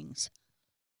watched Wings.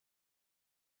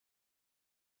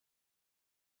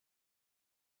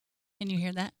 Can you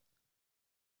hear that?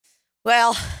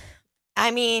 Well, I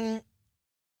mean,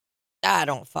 I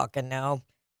don't fucking know.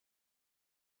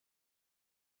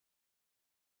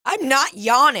 I'm not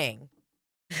yawning.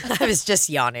 I was just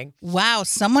yawning. Wow,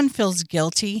 someone feels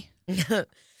guilty. I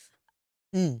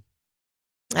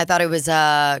thought it was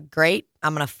great.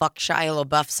 I'm gonna fuck Shia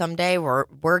LaBeouf someday.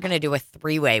 We're gonna do a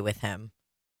 3-way with him.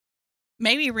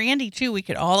 Maybe Randy too. We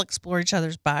could all explore each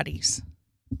other's bodies.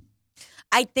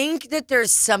 I think that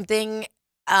there's something,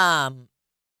 man,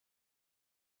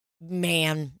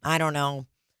 I don't know.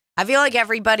 I feel like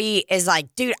everybody is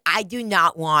like, dude,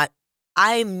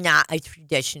 I'm not a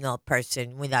traditional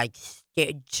person with like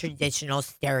traditional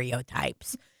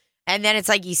stereotypes. And then it's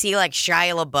like you see like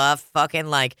Shia LaBeouf fucking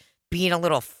like being a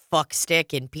little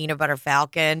fuckstick in Peanut Butter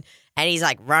Falcon. And he's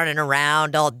like running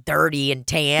around all dirty and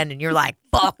tan. And you're like,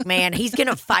 fuck, man, he's going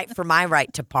to fight for my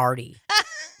right to party.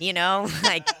 You know,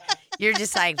 like you're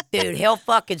just like, dude, he'll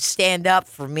fucking stand up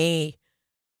for me.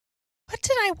 What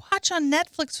did I watch on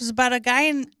Netflix? It was about a guy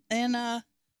in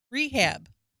rehab.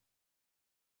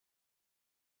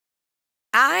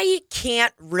 I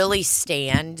can't really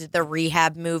stand the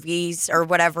rehab movies or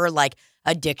whatever, like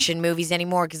addiction movies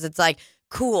anymore because it's like,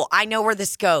 cool, I know where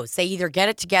this goes. They either get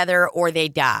it together or they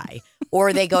die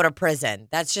or they go to prison.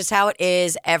 That's just how it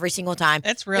is every single time.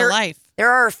 That's real life. There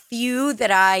are a few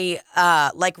that I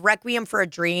like. Requiem for a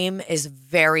Dream is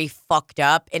very fucked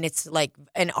up and it's like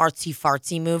an artsy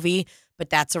fartsy movie, but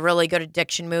that's a really good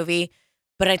addiction movie.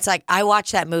 But it's like I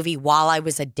watched that movie while I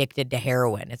was addicted to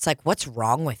heroin. It's like, what's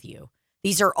wrong with you?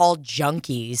 These are all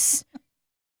junkies,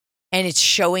 and it's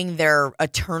showing their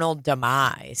eternal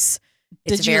demise.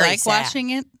 It's Did you very like sad.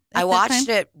 watching it? I watched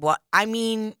it. I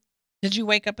mean, Did you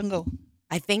wake up and go,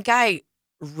 I think I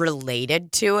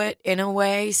related to it in a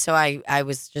way. So I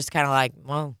was just kind of like,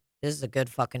 well, this is a good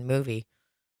fucking movie.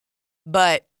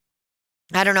 But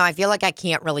I don't know. I feel like I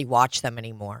can't really watch them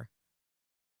anymore.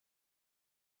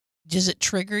 does it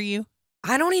trigger you?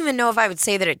 I don't even know if I would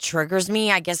say that it triggers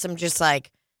me. I guess I'm just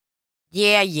like,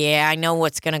 yeah, I know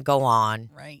what's going to go on.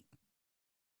 Right.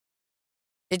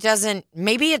 It doesn't,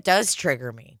 maybe it does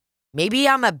trigger me. Maybe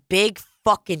I'm a big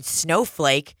fucking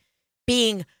snowflake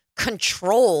being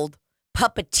controlled,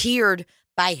 puppeteered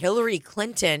by Hillary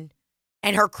Clinton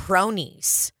and her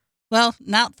cronies. Well,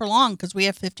 not for long because we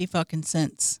have 50 fucking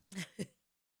cents.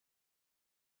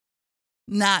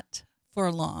 Not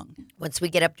for long. Once we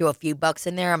get up to a few bucks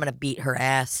in there, I'm going to beat her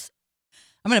ass.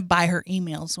 I'm going to buy her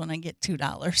emails when I get $2.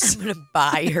 I'm going to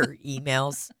buy her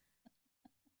emails.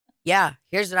 Yeah,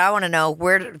 here's what I want to know.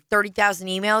 Where 30,000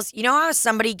 emails? You know how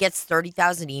somebody gets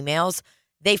 30,000 emails?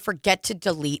 They forget to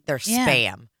delete their Yeah.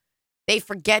 spam. They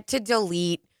forget to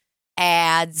delete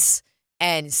ads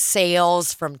and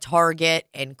sales from Target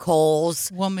and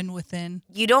Kohl's. Woman within.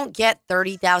 You don't get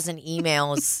 30,000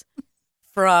 emails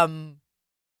from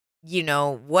you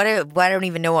know, I don't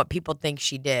even know what people think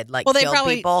she did. Like, Well, they kill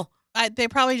probably- people. They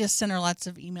probably just sent her lots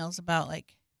of emails about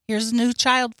like, here's a new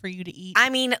child for you to eat. I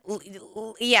mean,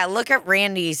 yeah, look at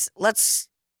Randy's.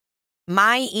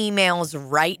 My emails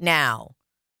right now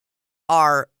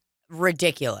are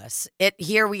ridiculous.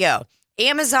 Here we go.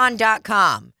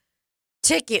 Amazon.com,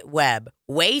 TicketWeb,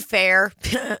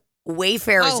 Wayfair.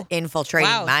 Wayfair is Oh, infiltrating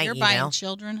wow, my you're email. buying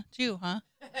children too, huh?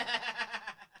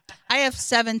 I have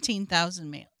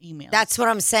 17,000 emails. That's what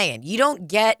I'm saying. You don't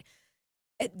get.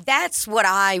 That's what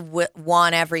I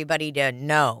want everybody to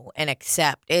know and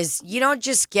accept is you don't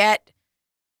just get.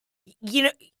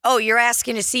 Oh, you're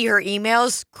asking to see her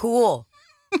emails? Cool.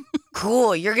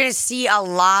 Cool. You're going to see a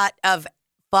lot of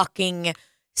fucking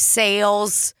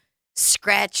sales.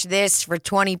 Scratch this for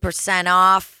 20%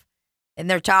 off. And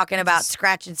they're talking about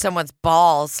scratching someone's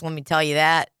balls. Let me tell you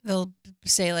that. They'll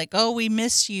say like, "Oh, we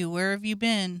miss you. Where have you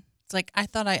been?" It's like, I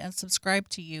thought I unsubscribed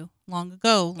to you long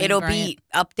ago. Lynn It'll Bryant. be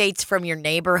updates from your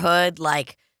neighborhood,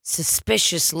 like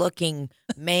suspicious looking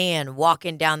man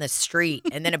walking down the street,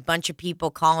 and then a bunch of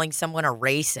people calling someone a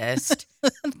racist.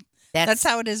 That's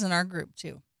how it is in our group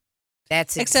too.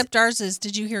 Except Except ours is,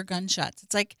 did you hear gunshots?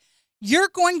 It's like, you're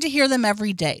going to hear them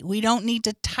every day. We don't need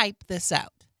to type this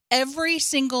out. Every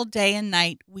single day and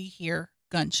night we hear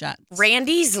gunshots.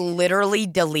 Randy's literally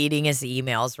deleting his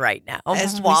emails right now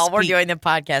As we while we're speak. doing the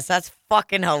podcast. That's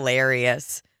fucking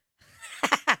hilarious.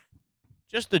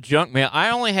 Just the junk mail. I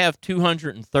only have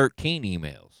 213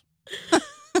 emails.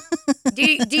 Do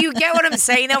you get what I'm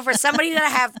saying though? For somebody to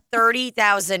have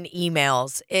 30,000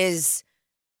 emails is,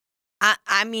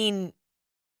 I mean,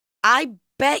 I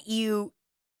bet you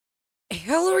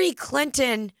Hillary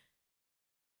Clinton,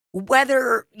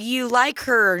 whether you like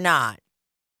her or not,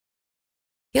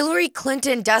 Hillary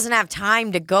Clinton doesn't have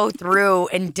time to go through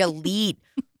and delete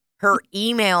her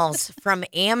emails from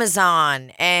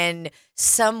Amazon and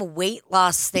some weight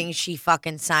loss thing she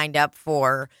fucking signed up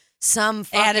for. Some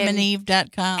fucking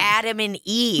AdamandEve.com. Adam and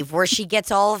Eve, where she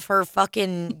gets all of her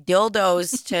fucking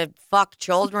dildos to fuck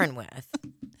children with.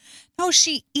 No,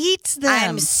 she eats them.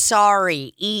 I'm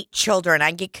sorry, eat children.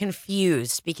 I get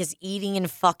confused because eating and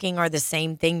fucking are the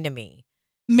same thing to me.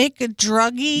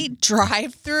 McDruggy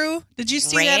drive-through. Did you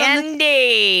see that on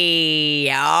the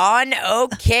Randy on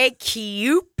OK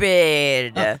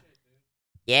Cupid.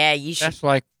 Yeah, you should. That's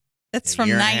like That's a from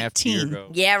year and a half, 2 years 19.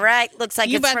 ago. Yeah, right. Looks like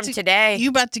You it's about from to- today. You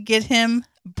about to get him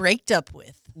braked up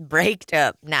with. Breaked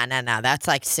up. No. That's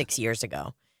like 6 years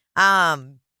ago.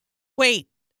 Wait.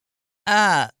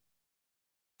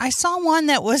 I saw one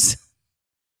that was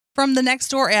from the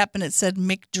Nextdoor app and it said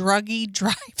McDruggy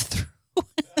drive-through.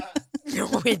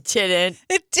 No, it didn't.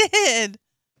 It did.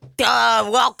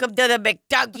 Welcome to the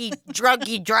McDuggy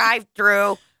Druggy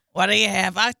drive-through. What do you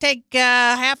have? I take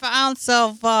half an ounce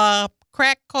of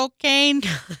crack cocaine.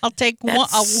 I'll take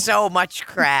That's so much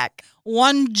crack.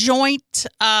 one joint.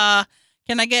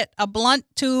 Can I get a blunt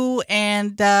too?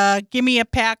 And give me a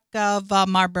pack of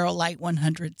Marlboro Light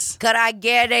 100s. Could I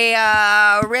get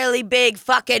a really big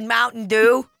fucking Mountain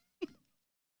Dew?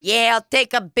 Yeah, I'll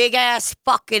take a big ass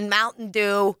fucking Mountain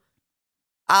Dew.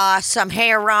 Some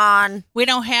hair on. We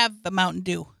don't have a Mountain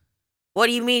Dew. What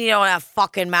do you mean you don't have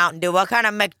fucking Mountain Dew? What kind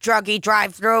of McDruggy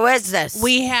drive-through is this?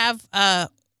 We have a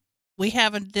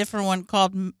different one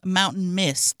called Mountain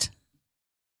Mist.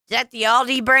 Is that the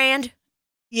Aldi brand?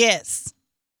 Yes.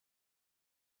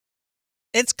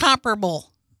 It's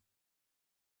comparable.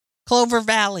 Clover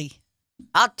Valley.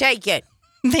 I'll take it.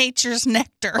 Nature's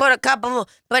Nectar. Put a couple.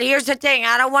 But here's the thing.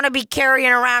 I don't want to be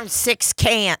carrying around 6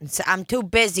 cans. I'm too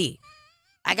busy.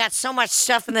 I got so much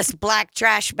stuff in this black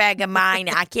trash bag of mine.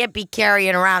 I can't be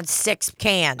carrying around 6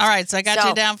 cans. All right, so I got So-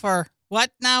 you down for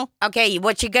what now? Okay,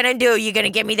 what you gonna do? You're gonna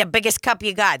give me the biggest cup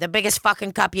you got, the biggest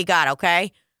fucking cup you got,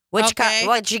 okay? Which Okay. cup?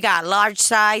 What you got? Large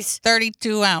size?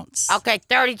 32 ounce. Okay,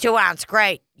 32 ounce.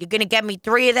 Great. You're gonna get me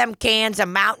 3 of them cans of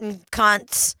Mountain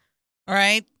Cunts, All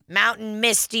right. Mountain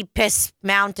Misty Piss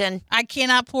Mountain. I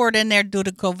cannot pour it in there due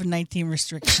to COVID-19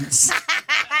 restrictions.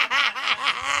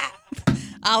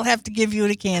 I'll have to give you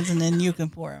the cans and then you can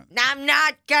pour them. I'm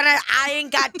not gonna. I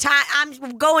ain't got time.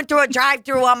 I'm going through a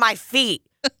drive-through on my feet.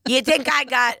 You think I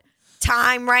got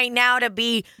time right now to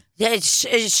be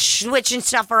switching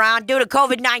stuff around due to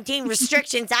COVID-19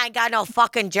 restrictions? I ain't got no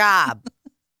fucking job.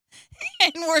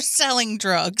 And we're selling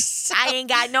drugs. I ain't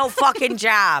got no fucking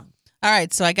job. All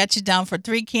right, so I got you down for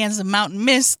 3 cans of Mountain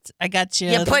Mist. I got you.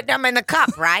 You're putting them in the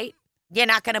cup, right? You're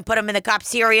not gonna put them in the cup,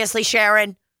 seriously,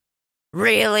 Sharon?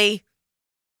 Really?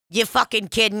 You fucking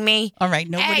kidding me? All right,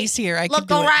 nobody's Hey, here. I can Look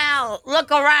do it. around.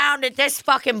 Look around at this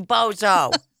fucking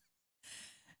bozo.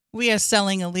 We are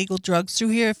selling illegal drugs through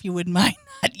here. If you wouldn't mind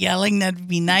not yelling, that'd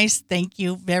be nice. Thank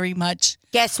you very much.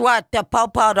 Guess what? The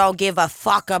Popo don't give a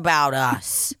fuck about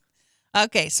us.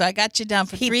 Okay, so I got you down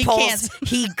for He 3 pulls, cans.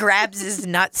 he grabs his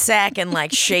nutsack and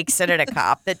like shakes it at a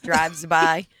cop that drives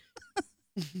by.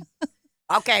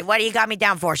 Okay, what do you got me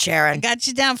down for, I Sharon? got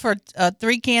you down for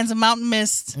 3 cans of Mountain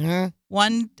Mist, Mm-hmm.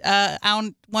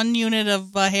 1 unit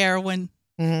of heroin,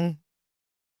 Mm-hmm.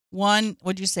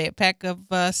 what'd you say, a pack of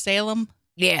Salem,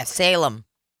 Yeah, Salem.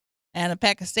 and a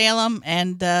pack of Salem,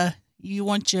 and you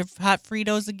want your hot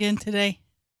Fritos again today?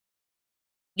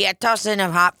 Yeah, toss in a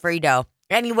hot Frito.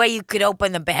 Any way you could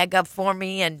open the bag up for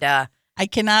me and I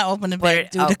cannot open the What bag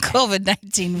it- due to okay.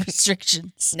 COVID-19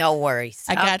 restrictions. no worries.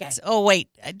 I got. Okay. Oh wait,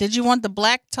 did you want the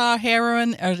black tar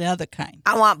heroin or the other kind?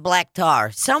 I want black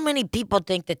tar. So many people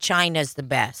think that China's the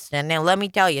best. And now let me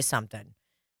tell you something.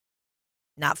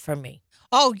 Not for me.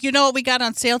 Oh, you know what we got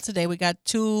on sale today? We got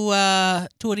two of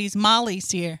these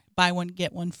Mollies here. Buy one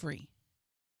get one free.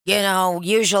 You know,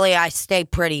 usually I stay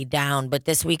pretty down, but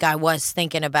this week I was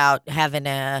thinking about having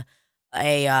a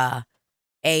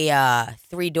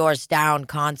 3 doors down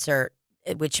concert,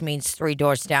 which means 3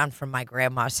 doors down from my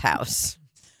grandma's house.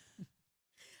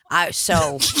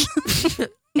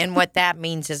 And what that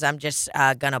means is I'm just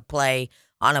gonna play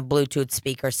on a Bluetooth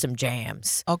speaker some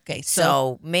jams. Okay,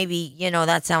 So maybe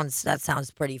that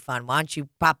sounds pretty fun. Why don't you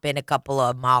pop in a couple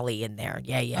of Molly in there?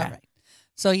 Yeah. all right.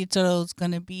 So your total is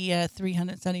going to be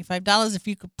 $375. If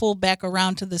you could pull back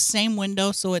around to the same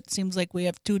window, so it seems like we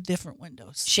have 2 different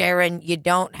windows. Sharon, you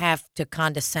don't have to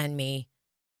condescend me.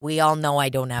 We all know I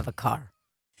don't have a car.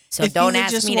 So if don't you would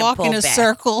ask just me to walk pull in a back.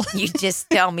 circle. You just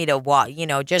tell me to walk.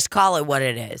 Just call it what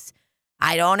it is.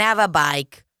 I don't have a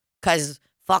bike because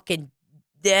fucking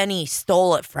Denny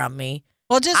stole it from me.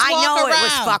 Well, just I walk know around. it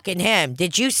was fucking him.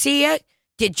 Did you see it?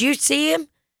 Did you see him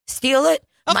steal it?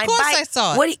 Of My course bike- I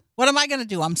saw it. What do you- What am I going to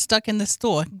do? I'm stuck in the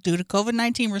store due to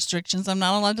COVID-19 restrictions. I'm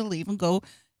not allowed to leave and go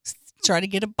try to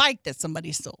get a bike that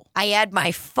somebody stole. I had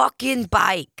my fucking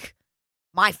bike.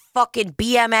 My fucking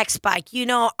BMX bike.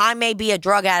 I may be a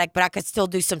drug addict, but I could still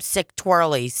do some sick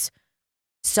twirlies.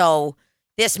 So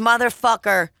this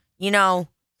motherfucker,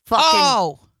 fucking.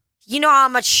 Oh, You know how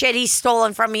much shit he's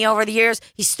stolen from me over the years?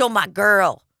 He stole my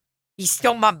girl. He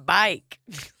stole my bike.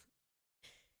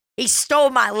 He stole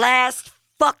my last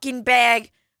fucking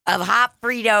bag of hot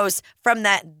Fritos from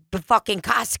that fucking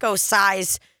Costco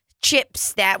size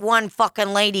chips that one fucking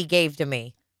lady gave to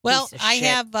me. well, Piece of I shit.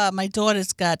 have my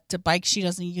daughter's got a bike she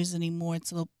doesn't use anymore.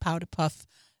 It's a little powder puff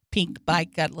pink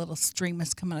bike, got little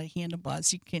streamers coming out of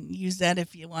handlebars. You can use that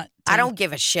if you want. I don't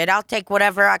give a shit. I'll take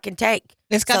whatever I can take.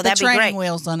 It's got so the that'd be training great.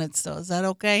 wheels on it still. Is that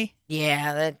okay?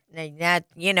 Yeah, that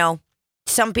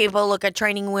some people look at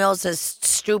training wheels as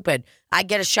stupid. I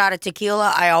get a shot of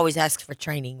tequila. I always ask for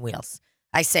training wheels.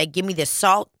 I say, give me the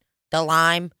salt, the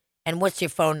lime, and what's your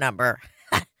phone number?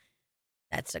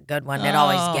 That's a good one. That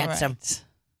always gets them.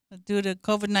 Due to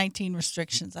COVID-19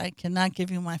 restrictions, I cannot give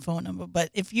you my phone number. But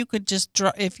if you could just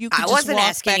if you could I just wasn't walk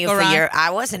asking back you around, for your. I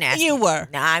wasn't asking. You were.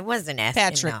 No, I wasn't asking.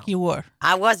 Patrick, no. you were.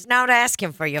 I was not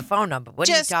asking for your phone number. What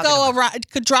Just are you talking go about? around,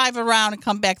 could drive around and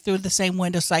come back through the same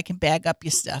window so I can bag up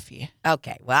your stuff here.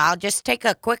 Okay, well, I'll just take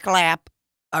a quick lap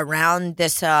around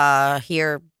this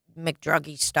here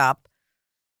McDruggy stop.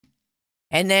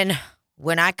 And then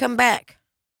when I come back,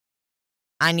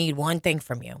 I need one thing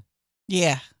from you.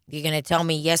 Yeah. You're going to tell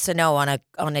me yes or no on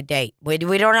a date. We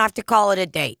don't have to call it a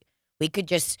date. We could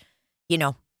just,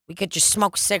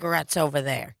 smoke cigarettes over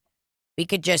there. We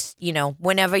could just,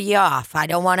 whenever you're off. I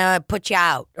don't want to put you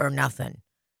out or nothing.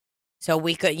 So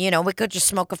we could just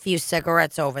smoke a few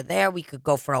cigarettes over there. We could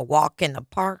go for a walk in the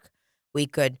park. We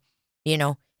could,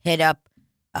 hit up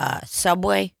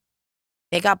Subway.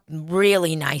 They got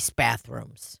really nice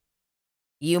bathrooms.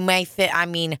 You may fit,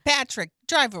 Patrick,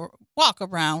 walk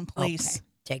around, please. okay,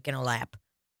 taking a lap.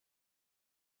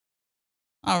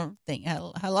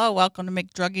 Hello, welcome to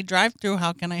McDruggy Drive-Thru.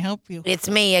 How can I help you? It's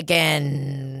me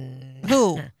again.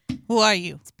 Who? Who are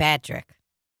you? It's Patrick.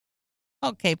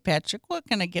 Okay, Patrick, what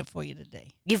can I get for you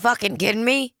today? You fucking kidding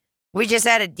me? We just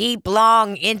had a deep,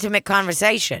 long, intimate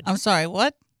conversation. I'm sorry,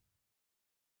 what?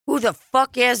 Who the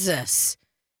fuck is this?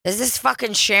 Is this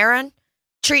fucking Sharon?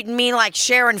 Treating me like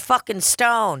Sharon fucking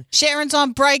Stone. Sharon's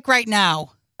on break right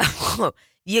now.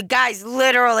 You guys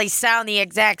literally sound the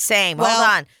exact same. Well- Hold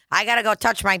on. I gotta go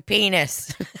touch my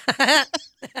penis.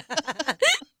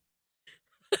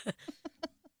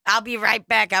 I'll be right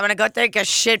back. I'm gonna go take a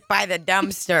shit by the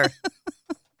dumpster.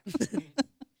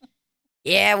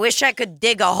 Yeah, I wish I could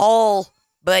dig a hole,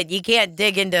 but you can't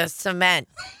dig into cement.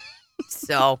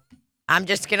 So I'm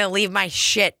just going to leave my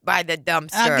shit by the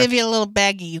dumpster. I'll give you a little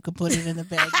baggie. You can put it in the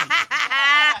baggie.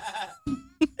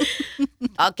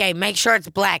 Okay, make sure it's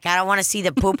black. I don't want to see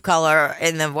the poop color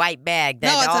in the white bag.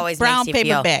 That No, it's always a brown makes you paper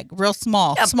feel... bag, real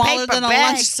small, A smaller paper than a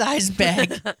bag? lunch-sized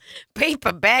bag.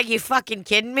 Paper bag? You fucking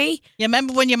kidding me? You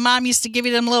remember when your mom used to give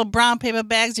you them little brown paper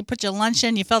bags? You put your lunch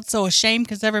in. You felt so ashamed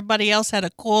because everybody else had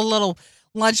a cool little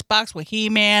lunchbox with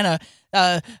He-Man,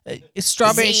 a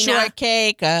strawberry Xena.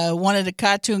 shortcake, one of the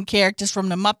cartoon characters from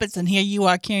the Muppets, and here you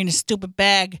are carrying a stupid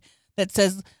bag that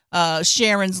says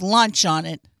Sharon's lunch on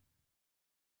it.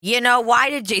 You know,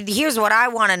 why did you... Here's what I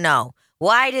want to know.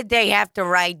 Why did they have to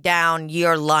write down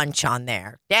your lunch on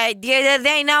there?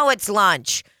 They know it's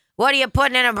lunch. What are you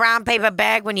putting in a brown paper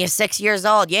bag when you're 6 years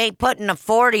old? You ain't putting a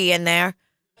 40 in there.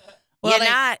 Well, You're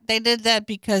not. They did that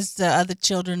because the other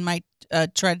children might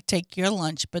try to take your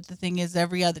lunch, but the thing is,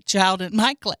 every other child in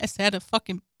my class had a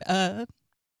fucking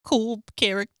cool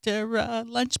character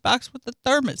lunchbox with a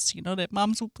thermos. You know that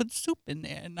moms would put soup in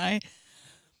there, and I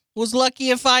was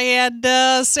lucky if I had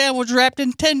a sandwich wrapped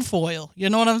in tinfoil. You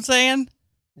know what I'm saying?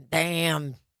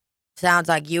 Damn. Sounds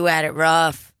like you had it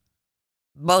rough.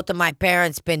 Both of my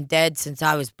parents been dead since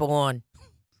I was born.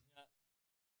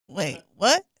 Wait,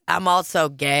 what? I'm also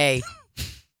gay.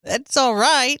 That's all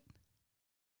right.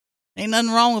 Ain't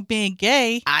nothing wrong with being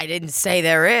gay. I didn't say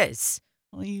there is.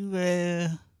 Well, you,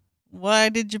 why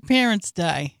did your parents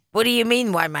die? What do you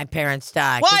mean why my parents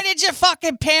died? Why did your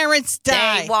fucking parents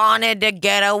die? They wanted to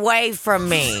get away from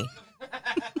me.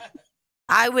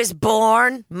 I was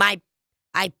born. I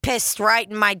pissed right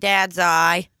in my dad's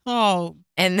eye, Oh,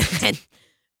 and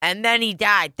then he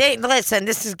died. Listen,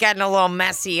 this is getting a little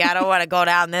messy. I don't want to go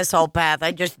down this whole path.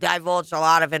 I just divulged a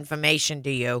lot of information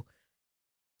to you,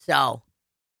 so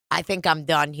I think I'm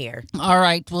done here. all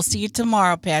right. We'll see you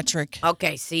tomorrow, Patrick.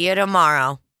 Okay, see you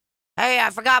tomorrow. Hey,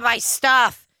 I forgot my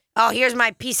stuff. Oh, here's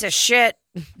my piece of shit.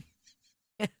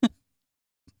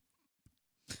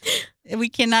 We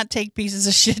cannot take pieces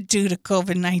of shit due to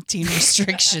COVID-19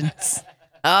 restrictions.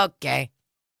 Okay.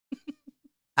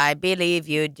 I believe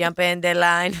you. Jump in the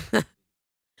line.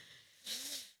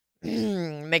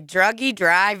 McDruggy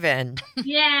driving.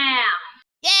 Yeah.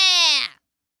 Yeah.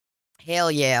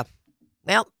 Hell yeah.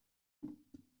 Well,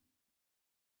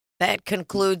 that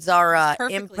concludes our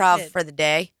Perfectly improv hid. for the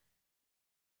day.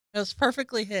 It was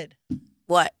perfectly hid.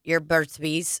 What? Your Burt's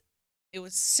Bees? It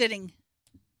was sitting.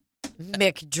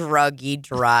 McDruggy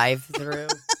drive-through.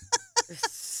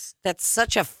 That's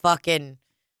such a fucking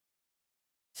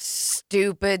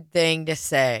stupid thing to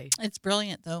say. It's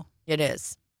brilliant, though. It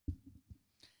is.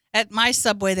 At my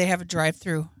Subway, they have a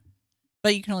drive-through,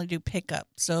 but you can only do pickup.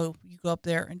 So you go up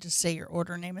there and just say your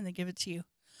order name, and they give it to you.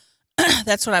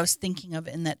 That's what I was thinking of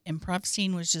in that improv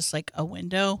scene, was just like a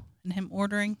window and him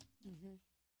ordering.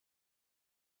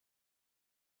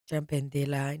 Jump in the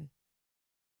line.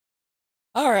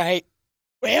 All right.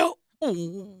 Well,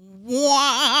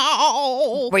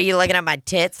 Wow. were you looking at my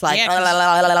tits? Like, Yeah,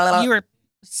 'cause you were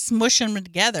smushing them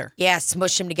together. yeah,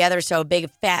 smush them together so a big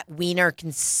fat wiener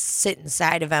can sit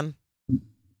inside of him.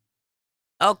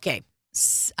 Okay.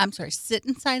 I'm sorry, sit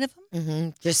inside of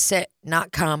them? Just sit,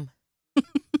 not come.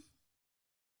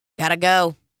 Gotta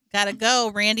go. Gotta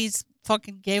go. Randy's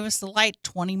fucking gave us the light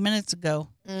 20 minutes ago.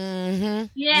 Mm-hmm.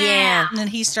 Yeah. And then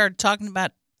he started talking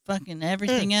about fucking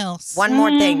everything else. One more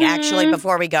thing, actually,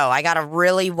 before we go. I got a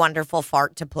really wonderful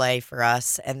fart to play for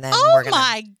us, and then Oh we're gonna.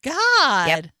 my God.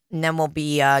 Yep. And then we'll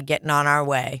be getting on our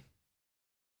way.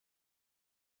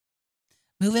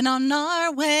 Moving on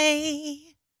our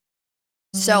way.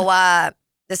 So,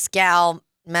 this gal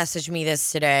messaged me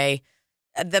this today.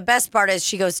 The best part is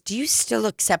she goes, "Do you still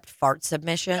accept fart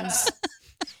submissions?"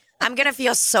 I'm going to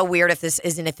feel so weird if this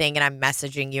isn't a thing and I'm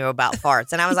messaging you about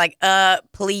farts. And I was like,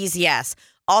 please, yes.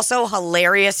 Also,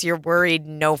 hilarious, you're worried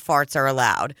no farts are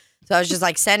allowed. So I was just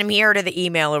like, send them here to the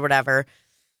email or whatever.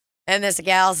 And this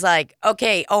gal's like,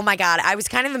 okay, oh my God. I was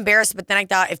kind of embarrassed, but then I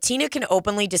thought, if Tina can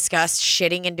openly discuss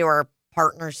shitting into her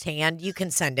partner's hand, you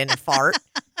can send in a fart.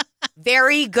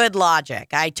 Very good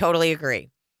logic. I totally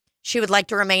agree. She would like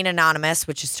to remain anonymous,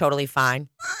 which is totally fine.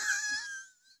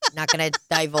 Not going to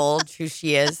divulge who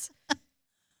she is.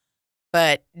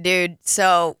 But, dude,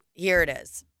 so here it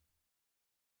is.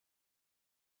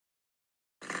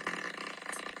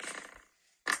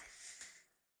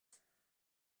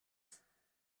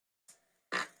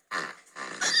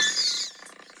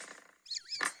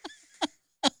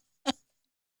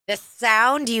 The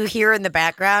sound you hear in the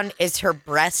background is her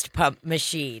breast pump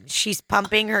machine. She's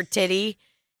pumping her titty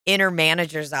in her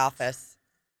manager's office.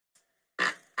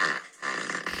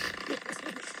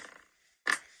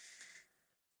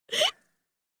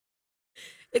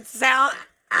 It sound.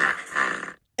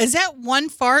 Is that one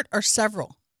fart or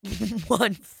several?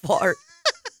 One fart.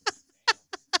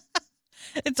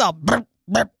 It's all burp,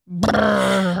 burp, burp.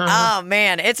 Oh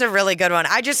man, it's a really good one.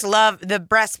 I just love the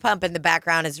breast pump in the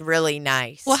background is really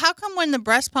nice. Well, how come when the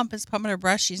breast pump is pumping her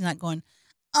breast, she's not going,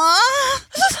 oh,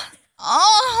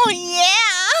 oh,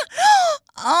 yeah,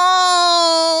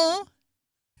 oh.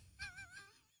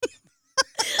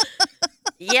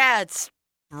 Yeah, it's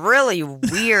really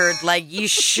weird. Like you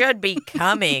should be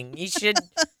coming.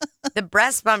 The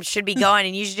breast pump should be going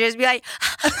and you should just be like,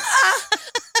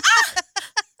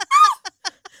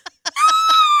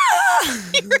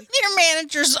 You're in your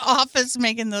manager's office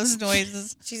making those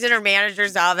noises. she's in her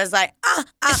manager's office like,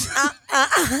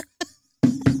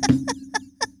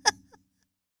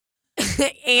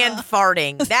 and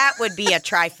farting. That would be a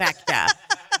trifecta.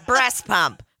 Breast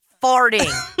pump, farting,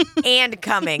 and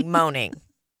coming, moaning.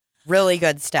 Really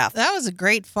good stuff. That was a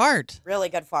great fart. Really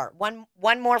good fart. One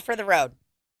more for the road.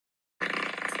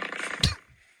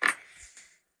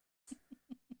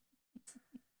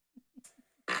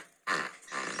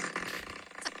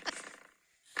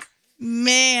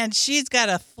 Man, she's got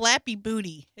a flappy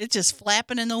booty. It's just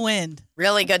flapping in the wind.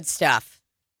 Really good stuff.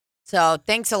 So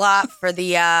thanks a lot for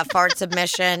the fart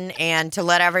submission. And to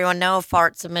let everyone know,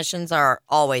 fart submissions are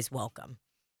always welcome.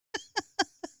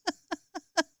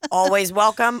 Always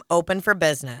welcome. Open for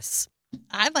business.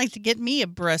 I'd like to get me a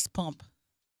breast pump.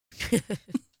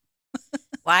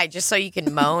 Why? Just so you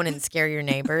can moan and scare your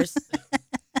neighbors?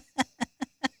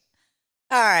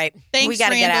 All right. Thanks, we got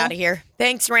to get Randall. out of here.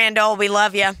 Thanks, Randall. We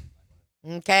love you.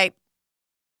 Okay.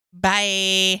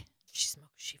 Bye. She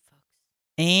smokes, she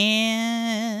fucks. And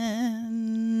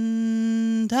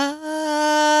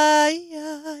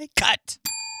I cut.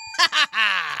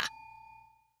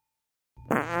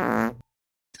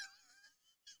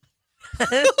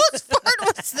 Whose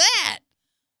fart was that?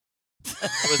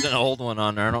 There was an old one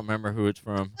on there. I don't remember who it's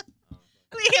from.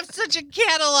 We have such a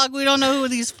catalog. We don't know who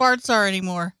these farts are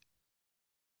anymore.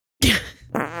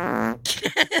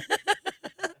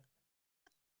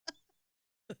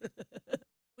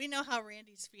 We know how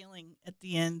Randy's feeling at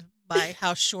the end by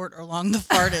how short or long the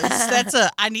fart is. That's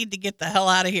a I need to get the hell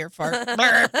out of here fart.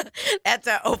 That's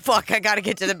a, oh, fuck, I got to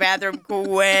get to the bathroom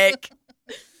quick.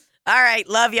 All right.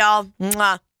 Love y'all.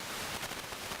 Mwah.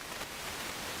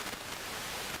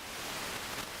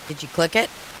 Did you click it?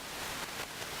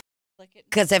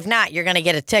 Because if not, you're going to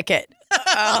get a ticket.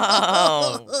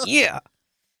 Oh, yeah.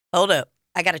 Hold up.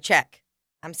 I got to check.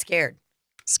 I'm scared.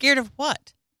 Scared of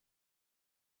what?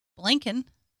 Blinking.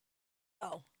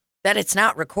 Oh, that it's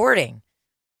not recording.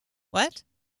 What?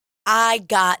 I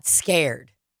got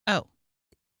scared. Oh.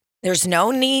 There's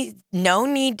no need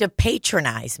to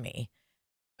patronize me.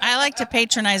 I like to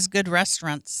patronize good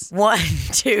restaurants. 1,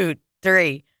 2,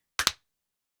 3.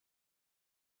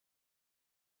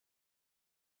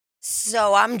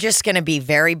 So I'm just going to be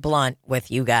very blunt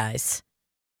with you guys.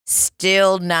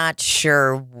 Still not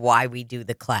sure why we do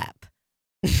the clap.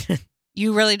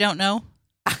 You really don't know?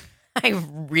 I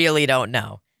really don't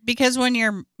know. Because when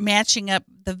you're matching up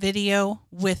the video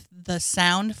with the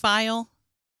sound file,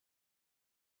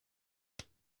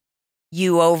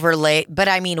 You overlay, but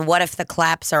I mean, what if the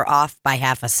claps are off by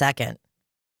half a second?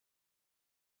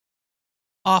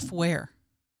 off where?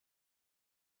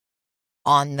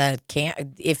 On the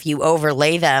if you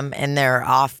overlay them and they're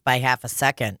off by half a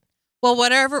second. Well,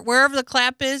 wherever the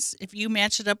clap is, if you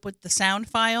match it up with the sound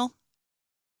file,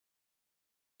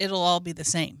 it'll all be the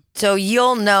same. So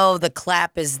you'll know the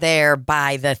clap is there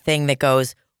by the thing that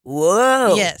goes,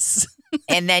 whoa. Yes.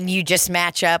 And then you just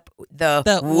match up the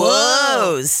whoa.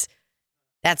 whoas.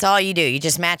 That's all you do. You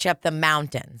just match up the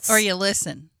mountains. Or you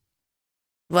listen.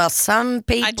 Well, some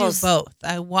people. I do both.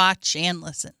 I watch and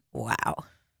listen. Wow.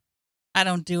 I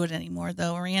don't do it anymore,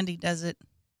 though. Randy does it.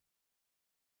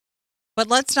 But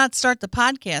let's not start the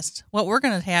podcast. What we're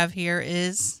going to have here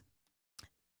is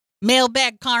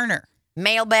Mailbag Carner.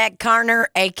 Mailbag Carner,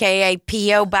 a.k.a.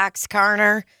 P.O. Box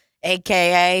Carner,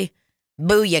 a.k.a.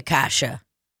 Booyakasha.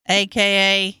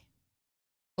 A.K.A.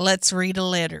 Let's read a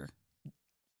letter.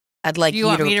 I'd like You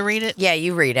want me to read it? Yeah,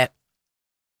 you read it.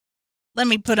 Let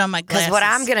me put on my glasses. Because what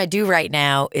I'm going to do right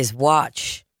now is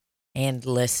watch and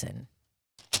listen.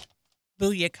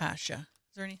 Booyakasha.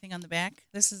 Is there anything on the back?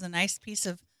 This is a nice piece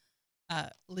of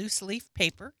loose leaf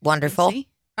paper. Wonderful. You see?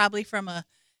 Probably from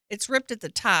it's ripped at the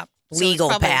top. so it's Legal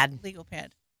probably pad. Legal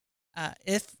pad.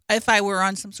 If I were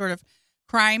on some sort of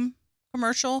crime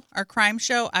commercial or crime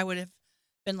show, I would have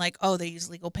been like, oh, they use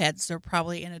legal pads. They're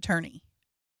probably an attorney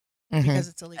Mhm. because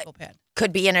it's a legal pad.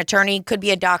 Could be an attorney, could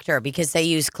be a doctor because they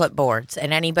use clipboards.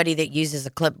 And anybody that uses a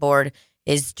clipboard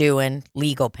is doing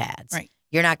legal pads. Right.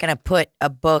 You're not going to put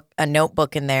a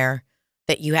notebook in there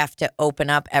that you have to open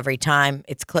up every time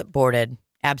it's clipboarded.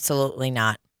 Absolutely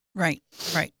not. Right.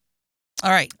 All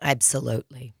right.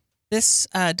 Absolutely. This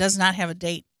does not have a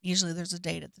date. Usually there's a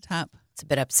date at the top. It's a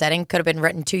bit upsetting. Could have been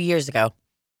written 2 years ago.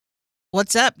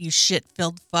 What's up, you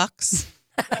shit-filled fucks?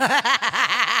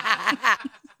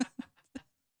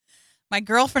 My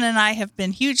girlfriend and I have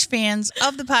been huge fans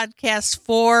of the podcast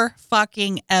for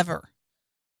fucking ever.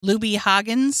 Luby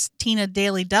Hoggins, Tina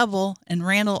Daily Double, and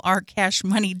Randall R. Cash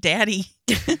Money Daddy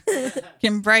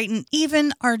can brighten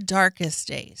even our darkest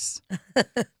days.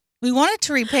 We wanted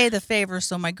to repay the favor,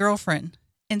 so my girlfriend,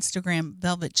 Instagram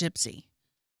Velvet Gypsy,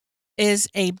 is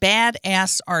a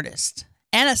badass artist.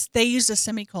 And they used a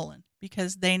semicolon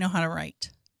because they know how to write.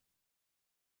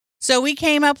 So we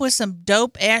came up with some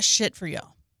dope-ass shit for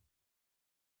y'all.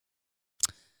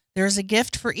 There's a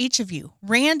gift for each of you.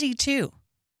 Randy, too.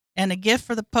 And a gift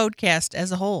for the podcast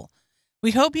as a whole.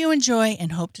 We hope you enjoy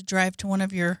and hope to drive to one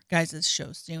of your guys'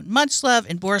 shows soon. Much love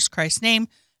in Boris Christ's name,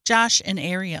 Josh and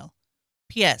Ariel.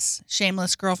 P.S.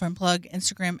 Shameless girlfriend plug,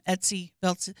 Instagram, Etsy,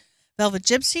 Velvet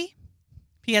Gypsy.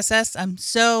 P.S.S. I'm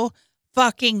so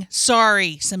fucking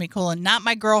sorry, semicolon. Not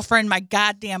my girlfriend, my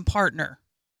goddamn partner.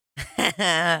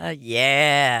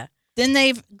 Yeah. Then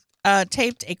they've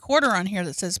taped a quarter on here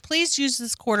that says, please use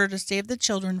this quarter to save the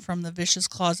children from the vicious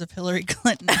claws of Hillary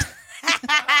Clinton.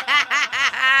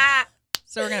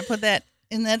 So we're going to put that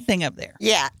in that thing up there.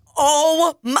 Yeah.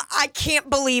 Oh, I can't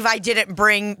believe I didn't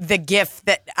bring the gift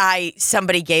that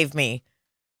somebody gave me.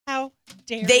 How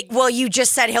dare you? Well, you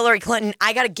just said Hillary Clinton.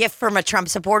 I got a gift from a Trump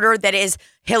supporter that is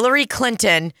Hillary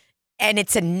Clinton, and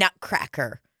it's a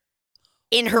nutcracker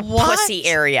in her pussy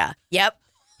area. Yep.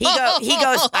 He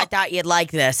goes, I thought you'd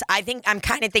like this. I'm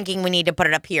kind of thinking we need to put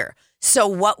it up here. So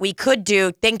what we could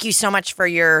do, thank you so much for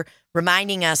your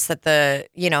reminding us that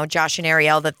Josh and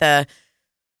Ariel, that the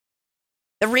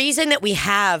reason that we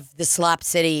have the Slop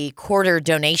City quarter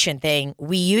donation thing,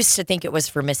 we used to think it was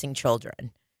for missing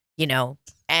children,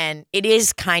 and it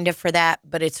is kind of for that,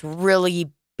 but it's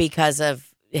really because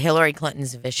of Hillary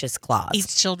Clinton's vicious claws.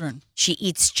 Eats children. She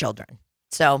eats children.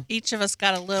 So each of us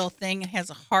got a little thing. It has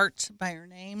a heart by our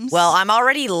names. Well, I'm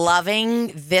already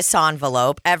loving this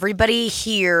envelope. Everybody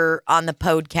here on the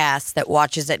podcast that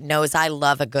watches it knows I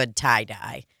love a good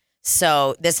tie-dye.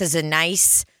 So this is a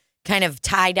nice kind of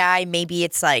tie-dye. Maybe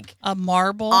it's like a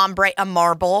marble. Ombre, a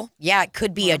marble. Yeah, it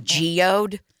could be a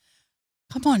geode.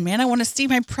 Come on, man. I want to see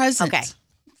my present. Okay.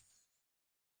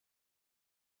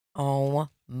 Oh,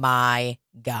 my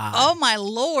God. Oh, my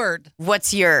Lord.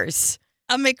 What's yours?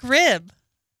 A McRib.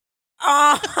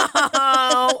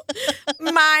 Oh,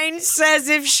 mine says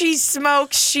if she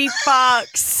smokes, she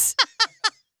fucks.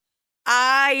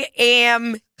 I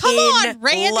am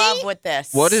in love with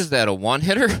this. What is that, a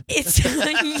one-hitter? It's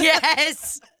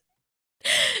yes.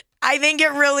 I think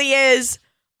it really is.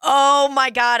 Oh, my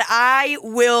God. I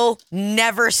will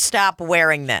never stop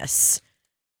wearing this.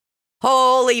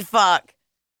 Holy fuck.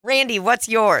 Randy, what's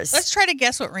yours? Let's try to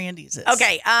guess what Randy's is.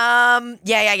 Okay.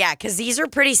 Yeah. Because these are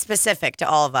pretty specific to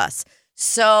all of us.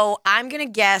 So I'm gonna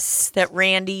guess that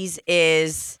Randy's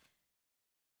is.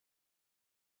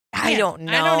 I don't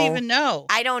know. I don't even know.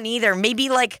 I don't either. Maybe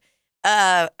like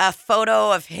a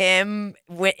photo of him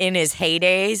in his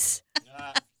heydays.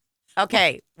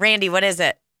 Okay, Randy, what is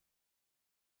it?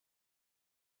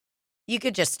 You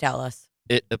could just tell us.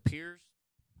 It appears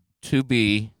to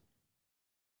be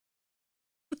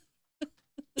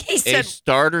He said, a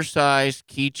starter-size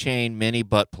keychain mini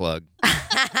butt plug.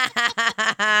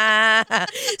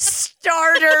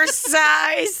 starter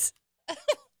size.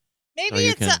 Maybe So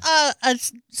you it's a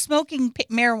smoking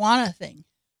marijuana thing.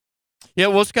 Yeah,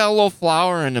 well, it's got a little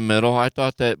flower in the middle. I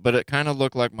thought that, but it kind of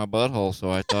looked like my butthole, so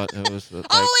I thought it was. Like,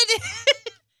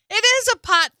 It is a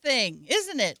pot thing,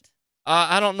 isn't it?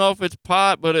 I don't know if it's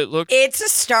pot, but it looks. It's a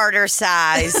starter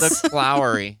size. Looks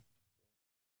flowery.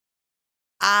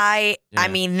 I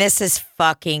mean, this is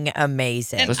fucking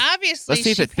amazing. And obviously, let's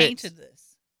see if she it fits. painted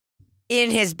this.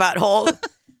 In his butthole.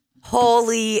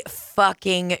 Holy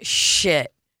fucking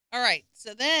shit. All right,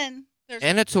 so then there's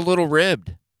And it's a little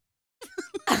ribbed.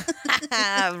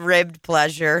 Ribbed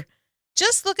pleasure.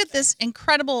 just look at this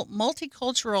incredible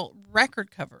multicultural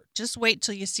record cover. Just wait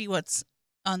till you see what's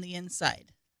on the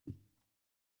inside.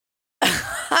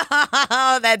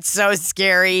 That's so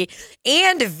scary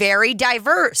and very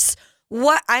diverse.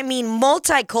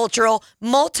 Multicultural,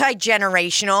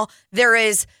 multi-generational. There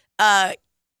is a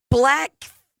black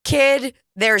kid.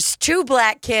 There's two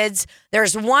black kids.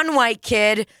 There's one white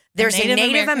kid. There's a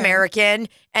Native American.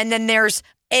 And then there's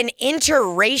an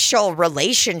interracial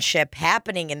relationship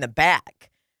happening in the back.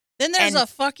 Then there's And a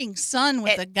fucking sun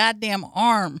with it- a goddamn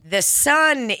arm. The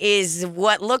son is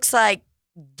what looks like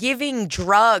giving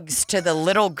drugs to the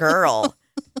little girl.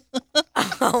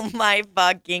 Oh my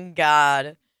fucking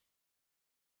God.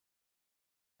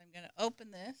 I'm going to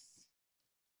open this.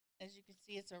 As you can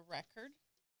see, it's a record.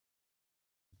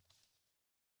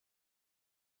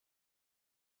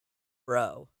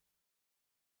 Bro.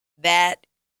 That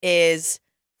is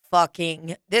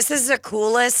fucking. This is the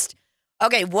coolest.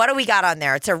 Okay, what do we got on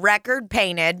there? It's a record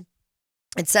painted.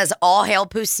 It says All Hail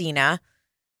Pusina.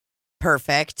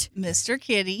 Perfect. Mr.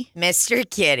 Kitty, Mr.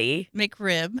 Kitty.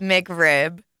 McRib,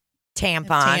 McRib.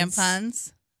 Tampons.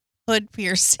 tampons, hood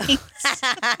piercings.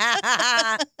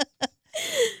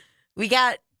 We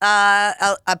got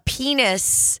a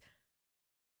penis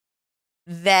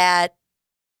that.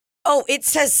 Oh, it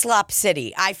says Slop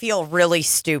City. I feel really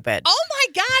stupid. Oh my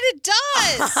God, it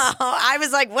does. I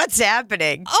was like, what's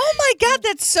happening? Oh my God,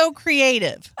 that's so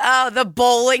creative. Oh, the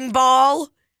bowling ball,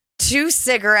 2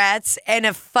 cigarettes, and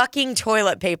a fucking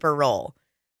toilet paper roll.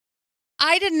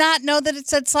 I did not know that it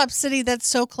said Slop City. That's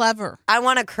so clever. I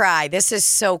want to cry. This is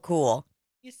so cool.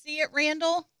 You see it,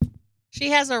 Randall? She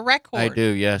has a record. I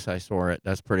do. Yes, I saw it.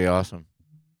 That's pretty awesome.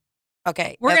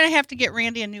 Okay. We're going to have to get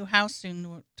Randy a new house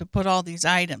soon to put all these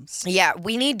items. Yeah,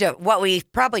 we need to. What we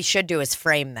probably should do is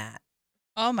frame that.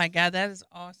 Oh my God, that is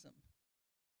awesome.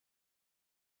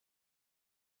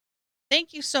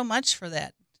 Thank you so much for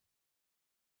that.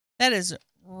 That is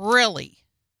really,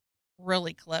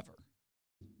 really clever.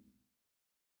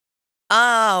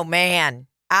 Oh, man.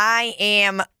 I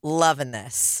am loving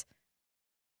this.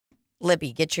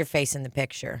 Libby, get your face in the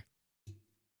picture.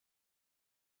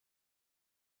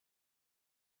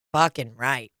 Fucking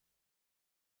right.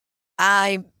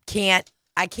 I can't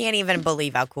even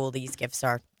believe how cool these gifts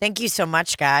are. Thank you so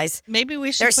much, guys. Maybe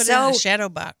we should They're put it in a so- shadow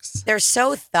box. They're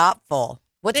so thoughtful.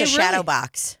 What's They a shadow really-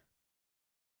 box?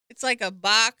 It's like a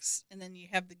box, and then you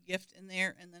have the gift in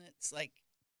there, and then it's like,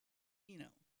 you know,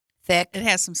 Thick. it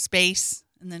has some space,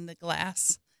 and then the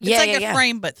glass. It's Yeah, like yeah, a yeah.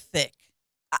 frame, but thick.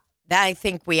 That I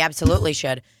think we absolutely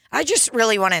should. I just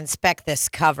really want to inspect this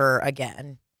cover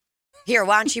again. Here,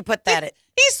 why don't you put that in?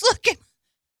 He's looking.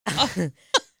 Oh.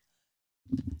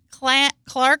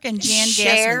 Clark and Jan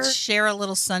Share- Gassman share a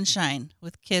little sunshine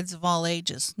with kids of all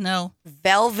ages. No,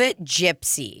 Velvet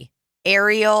Gypsy.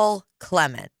 Ariel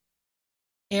Clement.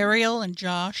 Ariel and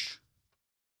Josh.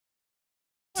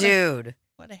 Dude,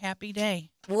 What a happy day.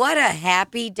 what a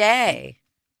happy day.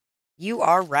 You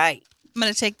are right. I'm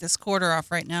going to take this quarter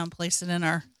off right now and place it in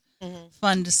our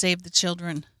fund to save the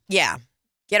children. Yeah.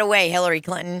 Get away, Hillary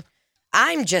Clinton.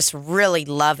 I'm just really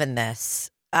loving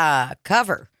this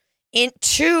cover. In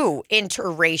 2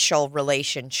 interracial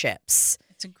relationships.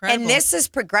 It's incredible. And this is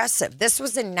progressive. This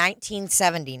was in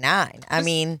 1979. I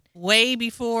mean, way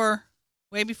before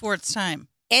its time.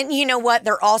 and you know what?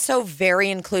 They're also very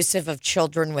inclusive of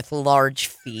children with large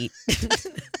feet.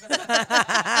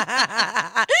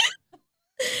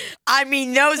 I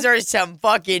mean, those are some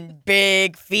fucking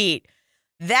big feet.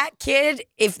 That kid,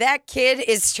 if that kid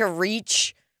is to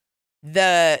reach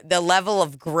the level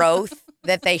of growth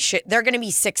that they're going to be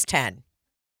 6'10".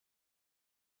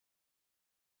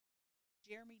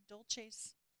 Jeremy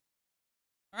Dolce's.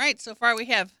 All right, so far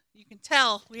you can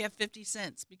tell we have 50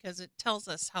 cents because it tells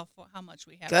us how much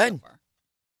we have so Good. far.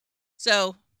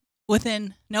 So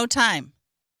within no time.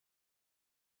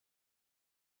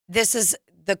 This is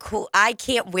the cool. I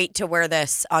can't wait to wear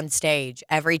this on stage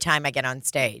every time I get on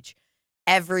stage.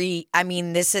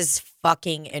 This is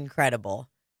fucking incredible.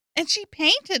 And she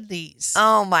painted these.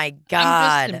 Oh my I'm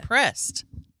God. just impressed.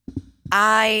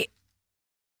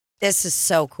 This is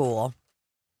so cool.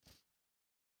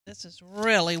 This is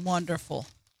really wonderful.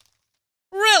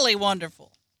 Really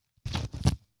wonderful.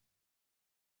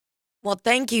 Well,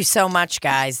 thank you so much,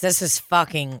 guys. This is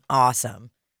fucking awesome.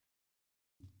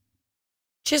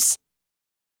 Just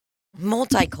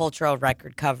multicultural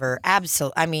record cover.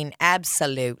 Absolutely.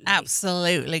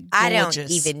 Absolutely gorgeous. I don't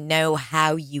even know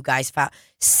how you guys found.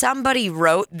 Somebody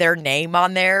wrote their name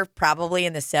on there, probably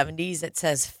in the 70s. It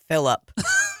says Philip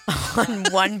on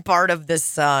one part of the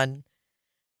sun.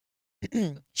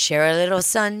 Share a little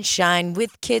sunshine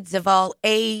with kids of all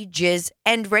ages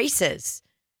and races.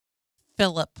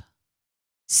 Philip.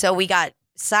 So we got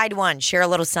side 1, share a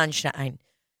little sunshine.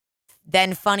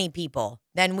 Then funny people.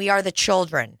 Then we are the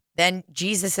children. Then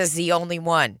Jesus is the only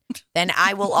one. Then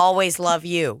I will always love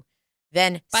you.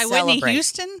 Then By celebrate. Whitney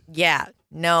Houston? Yeah.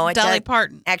 No, it Dolly does-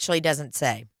 Parton. actually doesn't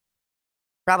say.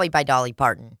 Probably by Dolly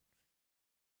Parton.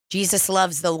 Jesus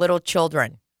loves the little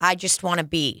children. I just want to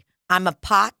be. I'm a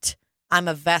pot. I'm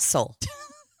a vessel.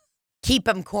 Keep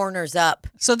them corners up.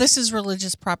 So this is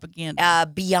religious propaganda.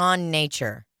 Beyond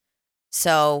nature.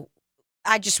 So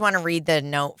I just want to read the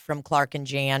note from Clark and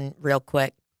Jan real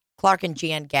quick. Clark and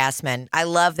Jan Gassman. I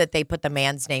love that they put the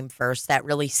man's name first. That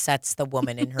really sets the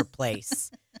woman in her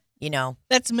place. You know,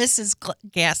 That's Mrs.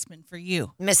 Gassman for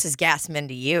you. Mrs. Gassman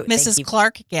to you. Thank Mrs. you.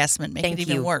 Clark Gassman. Make Thank it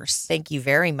even you. worse. Thank you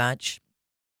very much.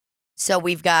 So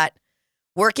we've got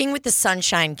working with the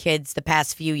Sunshine Kids the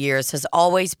past few years has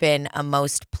always been a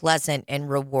most pleasant and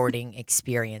rewarding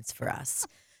experience for us.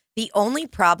 The only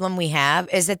problem we have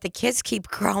is that the kids keep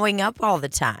growing up all the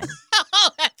time. Oh,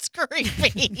 that's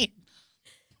creepy.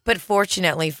 But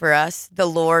fortunately for us, the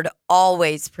Lord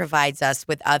always provides us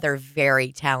with other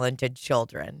very talented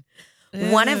children.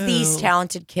 One of these Ew.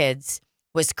 talented kids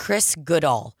was Chris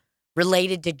Goodall,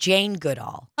 related to Jane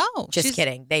Goodall. Oh, Just she's-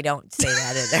 kidding. They don't say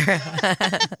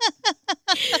that either.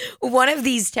 One of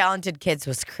these talented kids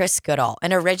was Chris Goodall,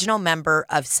 an original member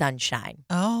of Sunshine.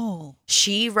 Oh.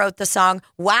 She wrote the song,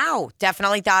 wow,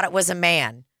 definitely thought it was a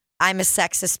man. I'm a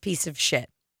sexist piece of shit.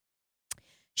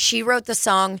 She wrote the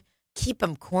song, Keep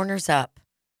 'em Corners Up.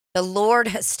 The Lord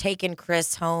has taken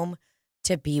Chris home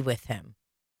to be with him.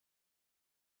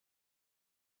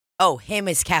 Oh, him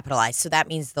is capitalized, so that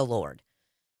means the Lord.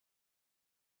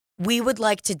 We would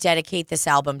like to dedicate this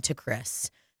album to Chris,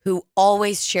 who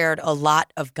always shared a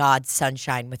lot of God's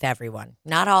sunshine with everyone.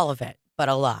 Not all of it, but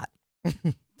a lot.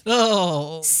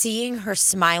 Oh. Seeing her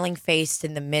smiling face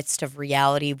in the midst of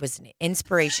reality was an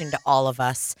inspiration to all of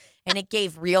us, and it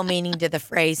gave real meaning to the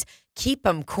phrase, keep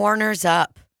 'em corners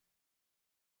up.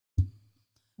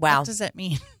 Wow. What does that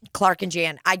mean? Clark and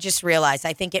Jan, I just realized,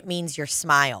 I think it means your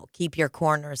smile. Keep your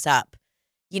corners up.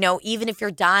 You know, even if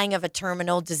you're dying of a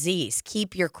terminal disease,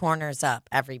 keep your corners up,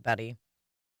 everybody.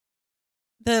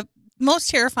 The most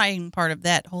terrifying part of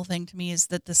that whole thing to me is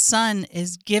that the son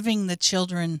is giving the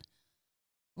children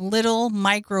little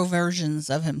micro versions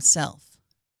of himself.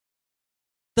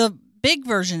 The big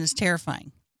version is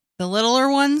terrifying. The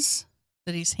littler ones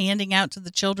that he's handing out to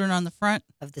the children on the front,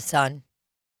 Of the sun.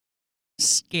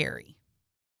 scary.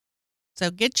 So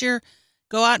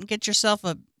go out and get yourself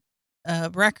a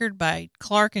record by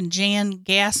Clark and Jan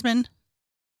Gassman.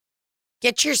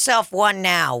 Get yourself one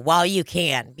now while you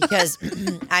can, because,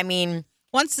 I mean,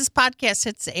 Once this podcast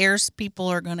hits the airs, people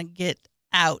are going to get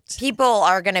out. people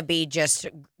are going to be just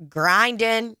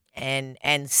grinding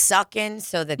and sucking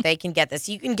so that they can get this.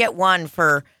 You can get one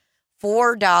for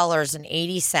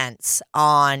 $4.80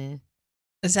 on,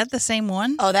 Is that the same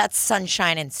one? oh, that's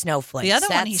Sunshine and Snowflakes. The other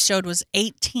one he That's- showed was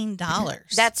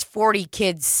 $18. That's 40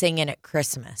 kids singing at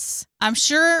Christmas. I'm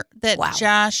sure that Wow.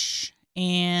 Josh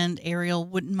and Ariel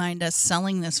wouldn't mind us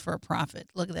selling this for a profit.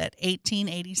 Look at that,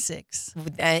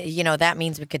 $18.86. You know, that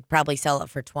means we could probably sell it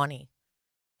for 20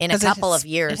 in a 'Cause couple of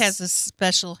years. It has a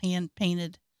special hand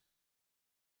painted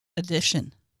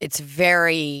edition. It's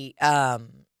very, I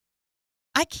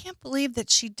can't believe that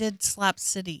she did Slap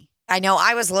City. I know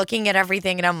I was looking at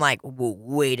everything and I'm like,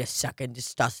 wait a second,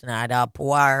 just dusting that up.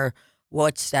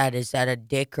 What's that? Is that a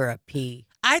dick or a pee?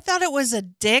 I thought it was a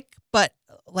dick, but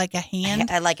like a hand.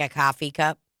 Like a coffee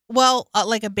cup. Well,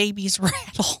 like a baby's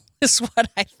rattle is what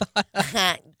I thought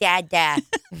of. Dad.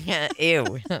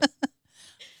 Ew.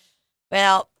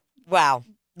 Well, wow.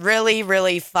 Really,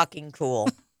 really fucking cool.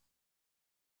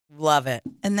 Love it.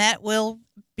 And that will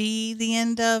be the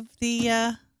end of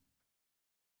the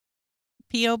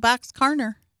P.O. Box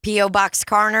Corner. P.O. Box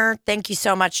Carner. Thank you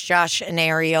so much, Josh and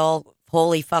Ariel.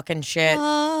 Holy fucking shit.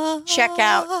 Check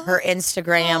out her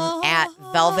Instagram at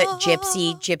Velvet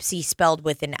Gypsy. Gypsy spelled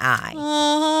with an I.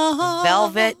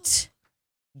 Velvet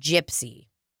Gypsy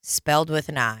spelled with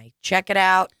an I. Check it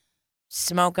out.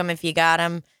 Smoke them if you got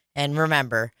them. And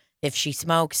remember, if she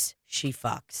smokes, she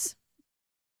fucks.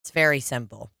 It's very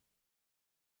simple.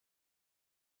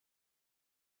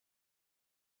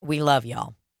 We love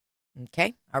y'all.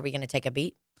 Okay. Are we going to take a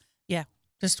beat?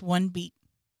 Just one beat.